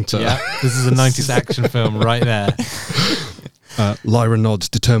nineter. Yeah, this is a 90s action film right there. Lyra nods,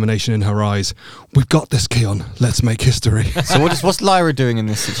 determination in her eyes. We've got this, Keon. Let's make history. So what's Lyra doing in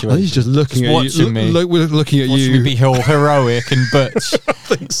this situation? He's just looking at you. We're looking at you. Watching me be heroic and butch. I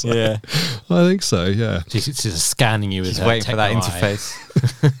think so. Yeah. I think so, yeah. She's just scanning you. She's waiting for that interface.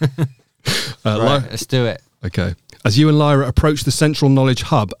 Right, let's do it. Okay. As you and Lyra approach the central knowledge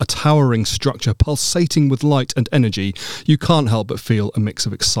hub, a towering structure pulsating with light and energy, you can't help but feel a mix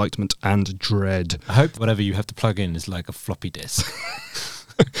of excitement and dread. I hope whatever you have to plug in is like a floppy disk.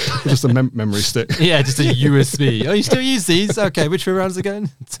 Just a memory stick. Yeah, just a USB. Oh, you still use these? Okay, which way around is it going?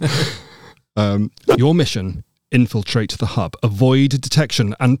 Your mission: infiltrate the hub, avoid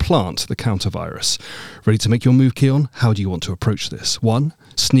detection, and plant the counter-virus. Ready to make your move, Keon? How do you want to approach this? 1,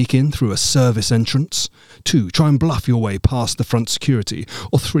 sneak in through a service entrance. 2, try and bluff your way past the front security.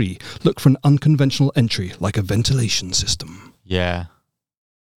 Or 3, look for an unconventional entry like a ventilation system. Yeah.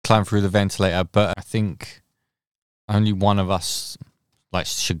 Climb through the ventilator, but I think only one of us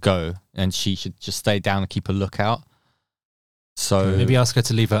should go, and she should just stay down and keep a lookout. So maybe ask her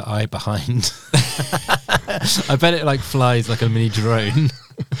to leave her eye behind. I bet it like flies like a mini drone.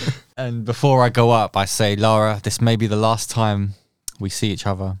 And before I go up, I say, Lara, this may be the last time we see each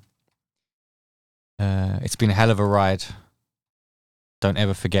other. It's been a hell of a ride. Don't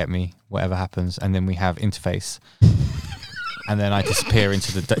ever forget me, whatever happens. And then we have interface. And then I disappear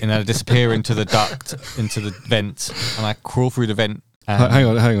into the duct, into the vent, and I crawl through the vent. Hang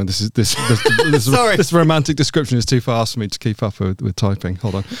on. This romantic description is too fast for me to keep up with typing.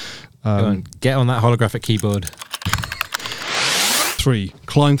 Hold on. Get on that holographic keyboard. 3.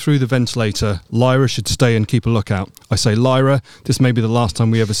 Climb through the ventilator. Lyra should stay and keep a lookout. I say, Lyra, this may be the last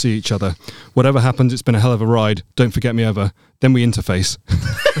time we ever see each other. Whatever happens, it's been a hell of a ride. Don't forget me ever. Then we interface.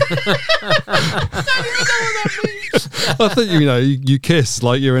 I thought you kiss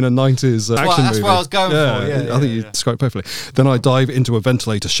like you're in a 90s action movie. That's what I was going for. I think you described it perfectly. Then I dive into a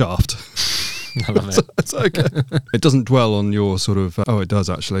ventilator shaft. I love it. It's okay. It doesn't dwell on your sort of... it does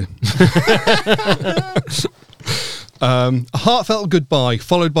actually. A heartfelt goodbye,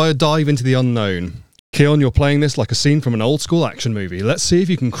 followed by a dive into the unknown. Keon, you're playing this like a scene from an old school action movie. Let's see if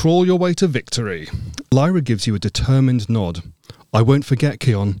you can crawl your way to victory. Lyra gives you a determined nod. I won't forget,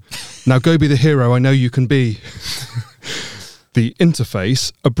 Keon. Now go be the hero I know you can be. The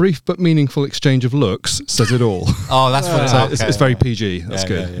interface, a brief but meaningful exchange of looks, says it all. Oh, that's what it's very PG. That's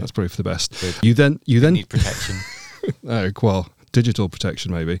good. Yeah. That's probably for the best. Good. You then need protection. Digital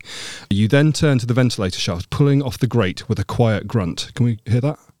protection, maybe. You then turn to the ventilator shaft, pulling off the grate with a quiet grunt. Can we hear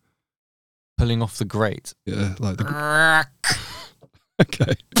that? Pulling off the grate? Yeah, like the...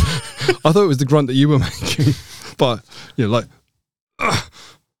 Okay. I thought it was the grunt that you were making, but, like... Oh,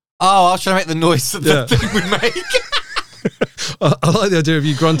 I was trying to make the noise of the thing we make. I like the idea of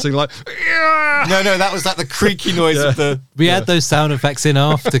you grunting like... No, that was like the creaky noise of the... We add those sound effects in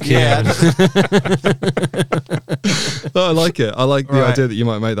after, Keon. I like it. I like the idea that you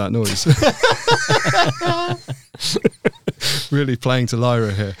might make that noise. Really playing to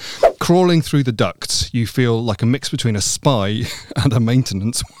Lyra here. Crawling through the ducts, you feel like a mix between a spy and a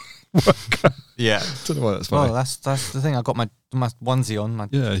maintenance worker. Yeah. Don't know why that's funny. Well, that's the thing. I got my onesie on. My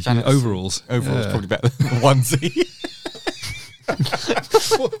overalls. Overalls probably better than the onesie.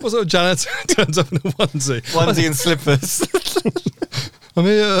 What sort of janitor turns up in a onesie? Onesie and slippers. I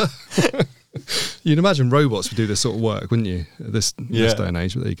mean, you'd imagine robots would do this sort of work, wouldn't you? This day and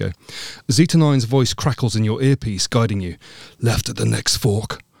age, but there you go. Zeta 9's voice crackles in your earpiece, guiding you. Left at the next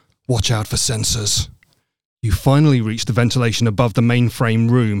fork. Watch out for sensors. You finally reach the ventilation above the mainframe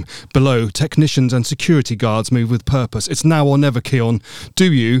room. Below, technicians and security guards move with purpose. It's now or never, Keon.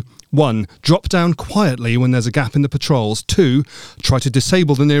 Do you... 1. Drop down quietly when there's a gap in the patrols. 2. Try to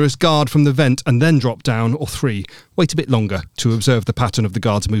disable the nearest guard from the vent and then drop down. Or 3. Wait a bit longer to observe the pattern of the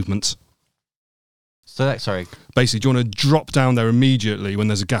guard's movements. Sorry. Basically, do you want to drop down there immediately when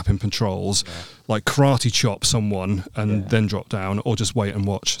there's a gap in patrols, like karate chop someone and then drop down, or just wait and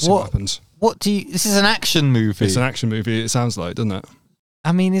watch, see what happens? This is an action movie. It's an action movie, it sounds like, doesn't it?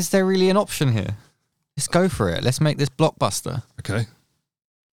 I mean, is there really an option here? Let's go for it. Let's make this blockbuster. Okay.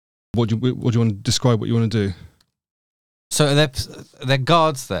 What do you want to describe what you want to do? So are there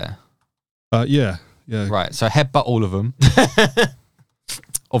guards there? Yeah. Right, so headbutt all of them.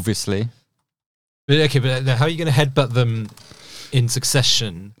 Obviously. But how are you going to headbutt them in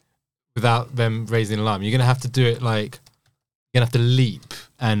succession without them raising an alarm? You're going to have to do it like, you're going to have to leap,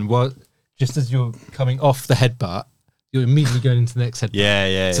 and just as you're coming off the headbutt, you're immediately going into the next headbutt.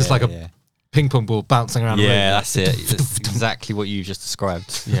 Yeah. So it's like a ping pong ball bouncing around the room. Yeah, that's it. That's exactly what you just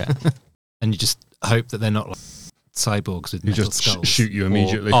described. Yeah. And you just hope that they're not like cyborgs with metal skulls. Shoot you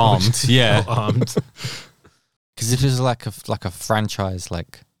immediately. Or armed. Yeah. Or armed. Because if it's like a franchise,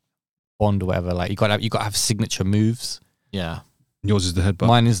 like Bond or whatever, like you got to have signature moves. Yeah. Yours is the headbutt.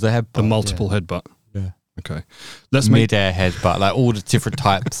 Mine is the headbutt. The multiple headbutt. Yeah. Okay. Mid-air headbutt, like all the different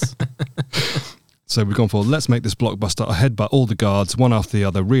types. So we've gone for, let's make this blockbuster. I headbutt all the guards, one after the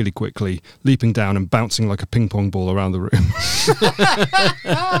other, really quickly, leaping down and bouncing like a ping pong ball around the room.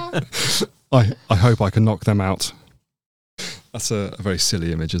 I hope I can knock them out. That's a very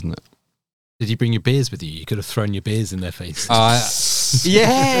silly image, isn't it? Did you bring your beers with you? You could have thrown your beers in their face.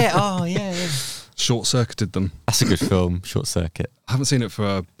 Yeah. Oh, yeah. Short-circuited them. That's a good film, Short Circuit. I haven't seen it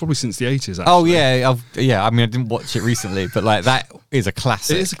for probably since the 80s, actually. Oh, yeah. I mean, I didn't watch it recently, but like that is a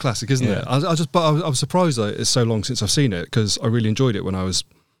classic. It is a classic, isn't it? I was surprised that it's so long since I've seen it, because I really enjoyed it when I was,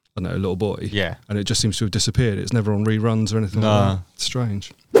 I don't know, a little boy. Yeah. And it just seems to have disappeared. It's never on reruns or anything like that. It's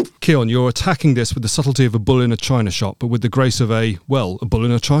strange. Keon, you're attacking this with the subtlety of a bull in a china shop, but with the grace of a bull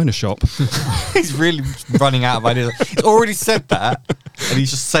in a china shop. He's really running out of ideas. He's already said that, and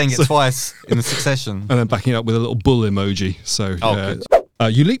he's just saying it twice in the succession. And then backing it up with a little bull emoji. So, good.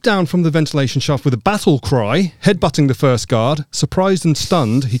 You leap down from the ventilation shaft with a battle cry, headbutting the first guard. Surprised and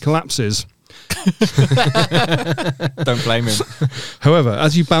stunned, he collapses. Don't blame him. However,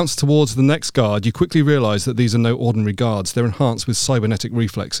 as you bounce towards the next guard, you quickly realise that these are no ordinary guards. They're enhanced with cybernetic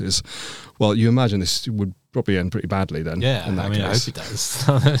reflexes. Well, you imagine this would probably end pretty badly then. Yeah, in that I case. hope it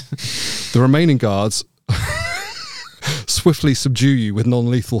does. The remaining guards swiftly subdue you with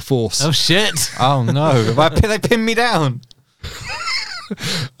non-lethal force. Oh, shit. Oh no! They pinned me down.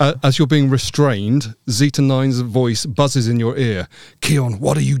 As you're being restrained, Zeta 9's voice buzzes in your ear. Keon,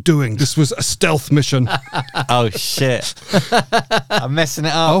 what are you doing? This was a stealth mission. Oh shit! I'm messing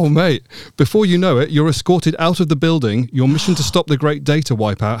it up. Oh, mate. Before you know it, you're escorted out of the building, your mission to stop the Great Data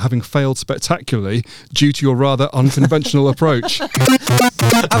Wipeout having failed spectacularly due to your rather unconventional approach.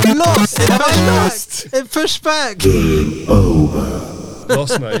 I've lost. It pushed back.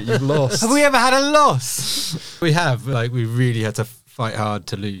 Lost, mate. You've lost. Have we ever had a loss? We have. Like, we really had to fight hard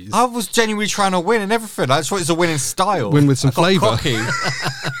to lose. I was genuinely trying to win and everything. I just wanted to win in style. Win with some I got flavour.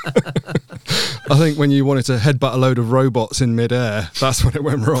 cocky. I think when you wanted to headbutt a load of robots in midair, that's when it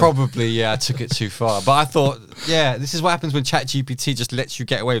went wrong. Probably, yeah, I took it too far. But I thought, yeah, this is what happens when ChatGPT just lets you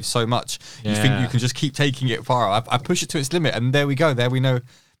get away with so much. You think you can just keep taking it far. I push it to its limit, and there we go. There we know.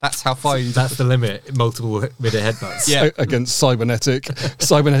 That's how far you... That's the limit. Multiple midair headbutts. Yeah. Against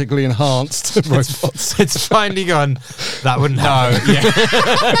cybernetically enhanced robots. It's finally gone. That wouldn't happen.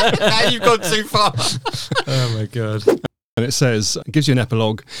 Yeah. Now you've gone too far. Oh, my God. And it says, it gives you an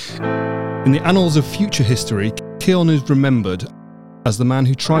epilogue. In the annals of future history, Keon is remembered as the man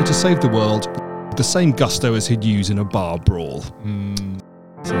who tried to save the world with the same gusto as he'd use in a bar brawl.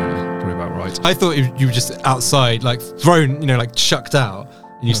 So, probably about right. I thought you were just outside, like thrown, like chucked out,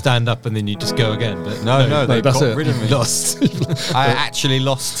 and you stand up and then you just go again. But No, they that's got it. rid of me. Lost. I actually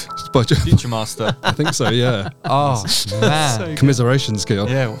lost But FutureMaster. I think so, yeah. Oh, man. Commiserations, Keon.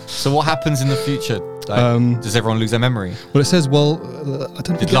 Yeah. So what happens in the future? Like, does everyone lose their memory? Well, it says, I don't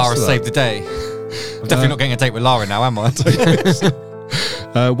think Did Lara save the day? I'm definitely not getting a date with Lara now, am I?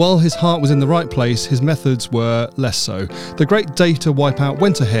 While his heart was in the right place, his methods were less so. The Great Data Wipeout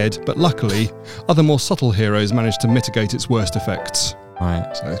went ahead, but luckily, other more subtle heroes managed to mitigate its worst effects.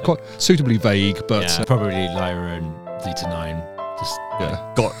 Right. So it's quite suitably vague, but Yeah, probably Lyra and Zeta 9. Just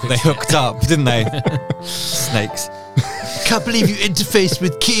They hooked up, didn't they? Snakes. can't believe you interfaced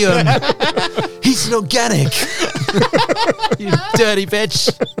with Keon. He's an organic. You dirty bitch.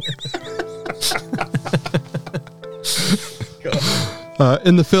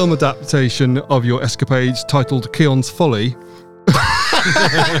 in the film adaptation of your escapades titled Keon's Folly,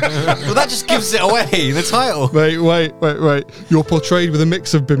 Well, that just gives it away, the title. wait. You're portrayed with a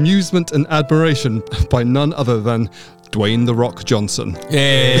mix of bemusement and admiration by none other than Dwayne "The Rock" Johnson,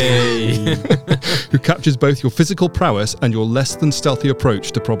 Yay. who captures both your physical prowess and your less than stealthy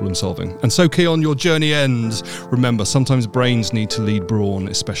approach to problem solving. And so, Keon, your journey ends. Remember, sometimes brains need to lead brawn,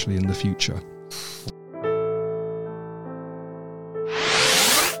 especially in the future.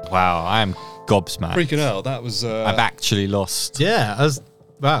 Wow, I am gobsmacked. Freaking out, that was... I've actually lost. Yeah,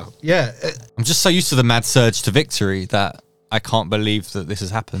 wow. Yeah. I'm just so used to the mad surge to victory that I can't believe that this has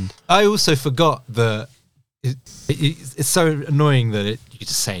happened. I also forgot that it's so annoying that you can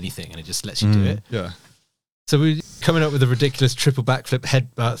just say anything and it just lets you do it. Yeah. So we're coming up with a ridiculous triple backflip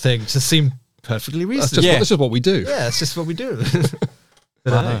headbutt thing just seemed perfectly reasonable. That's just what we do. Yeah, it's just what we do.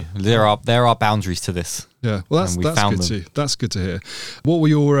 There are boundaries to this. Yeah, well, And we that's found good them. that's good to hear. What were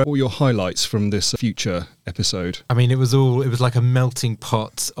your highlights from this future episode? I mean, it was like a melting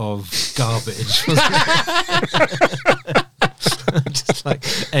pot of garbage. Just like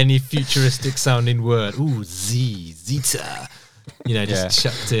any futuristic sounding word. Ooh, Zeta. Just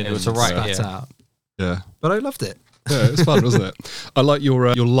chucked in. It was and alright, spat yeah. out. Yeah. But I loved it. Yeah, it was fun, wasn't it? I like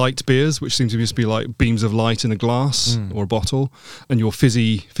your light beers, which seem to just be like beams of light in a glass or a bottle, and your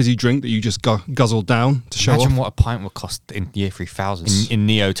fizzy drink that you just guzzled down to show Imagine off. what a pint would cost in year 3000 in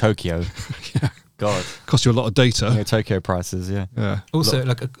Neo Tokyo. Yeah. God. Cost you a lot of data. Neo Tokyo prices, yeah. Yeah. Also,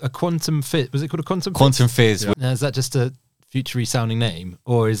 like a quantum fizz. Was it called a quantum fizz? Quantum Fizz. Yeah. Now, is that just a future-y sounding name,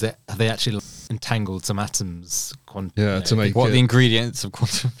 or have they actually entangled some atoms? To make What are it. the ingredients of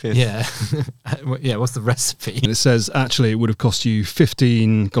Quantum Fizz? Yeah, yeah. What's the recipe? And it says actually it would have cost you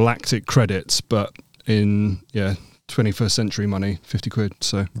 15 galactic credits, but in 21st century money, 50 quid.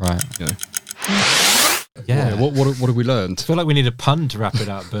 So Right. Yeah. what have we learned? I feel like we need a pun to wrap it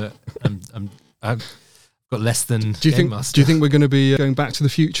up, but I've got less than Do you Game Master. think? Do you think we're going to be going back to the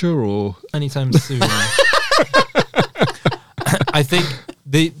future, or anytime soon? I think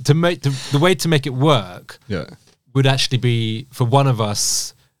the way to make it work yeah? would actually be for one of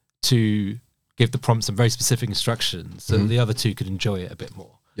us to give the prompt some very specific instructions so that the other two could enjoy it a bit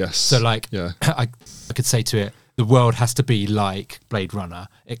more. Yes. So like, I could say to it, the world has to be like Blade Runner.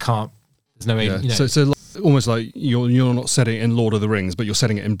 It can't. There's no way. Yeah. You know, So like, almost like you're not setting it in Lord of the Rings, but you're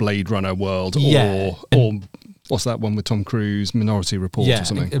setting it in Blade Runner world, or what's that one with Tom Cruise, Minority Report, or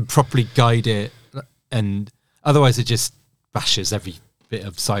something. And properly guide it, and otherwise it just bashes every bit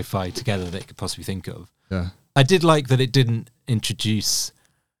of sci-fi together that it could possibly think of. Yeah. I did like that it didn't introduce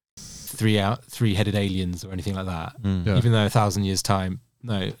three-headed aliens or anything like that. Yeah. Even though 1,000 years time,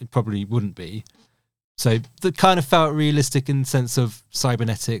 no, it probably wouldn't be. So that kind of felt realistic in the sense of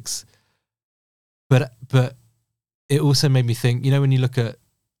cybernetics, but it also made me think. You know, when you look at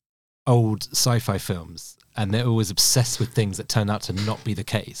old sci-fi films, and they're always obsessed with things that turn out to not be the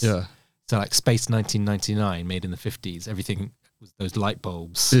case. Yeah. So like Space 1999, made in the 50s, everything was those light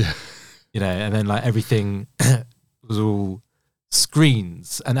bulbs. Yeah. You know, and then like everything was all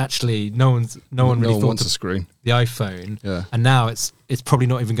screens, and actually no one really thought wants a screen. the iPhone. Yeah. And now it's probably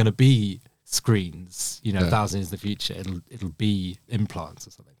not even going to be screens. You know, 1,000 years in the future, it'll be implants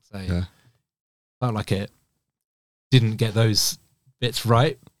or something. So felt like it didn't get those bits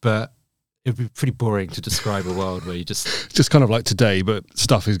right, but it'd be pretty boring to describe a world where you just kind of like today, but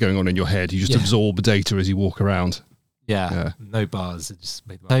stuff is going on in your head. You just absorb data as you walk around. No bars. It just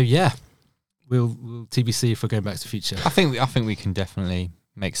made so we'll TBC if we're going back to the future. I think we can definitely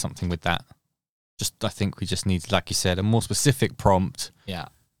make something with that. I think we just need, like you said, a more specific prompt. Yeah.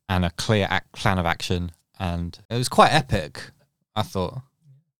 And a clear plan of action, and it was quite epic. I thought.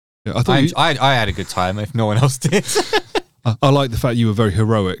 Yeah, I had a good time. If no one else did. I like the fact you were very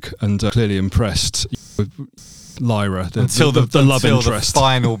heroic and clearly impressed with Lyra, until the love interest. The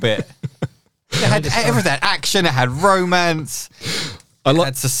final bit. It had everything. Action. It had romance. It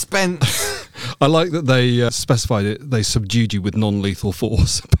had suspense. I like that they specified it. They subdued you with non-lethal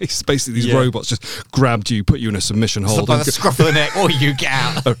force. Basically, these robots just grabbed you, put you in a submission hold, by the scruff of the neck, or you get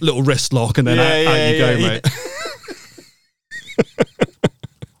out. A little wrist lock, and then out you go, mate.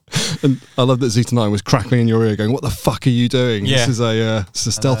 And I love that Z9 was crackling in your ear, going, "What the fuck are you doing? Yeah. This is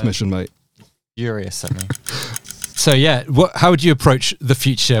a stealth mission, mate." Furious at me. So how would you approach the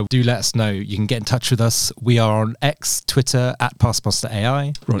future? Do let us know. You can get in touch with us. We are on X, Twitter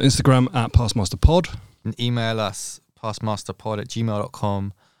 @PastmasterAI. We're on Instagram @PastmasterPod. And email us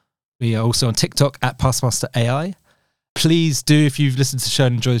pastmasterpod@gmail.com. We are also on TikTok @PastmasterAI. Please do, if you've listened to the show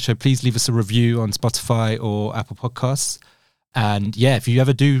and enjoyed the show, please leave us a review on Spotify or Apple Podcasts. And if you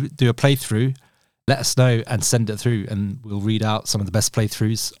ever do a playthrough, let us know and send it through, and we'll read out some of the best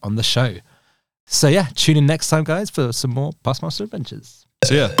playthroughs on the show. So tune in next time, guys, for some more Pastmaster adventures.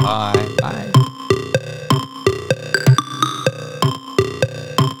 See ya. Bye.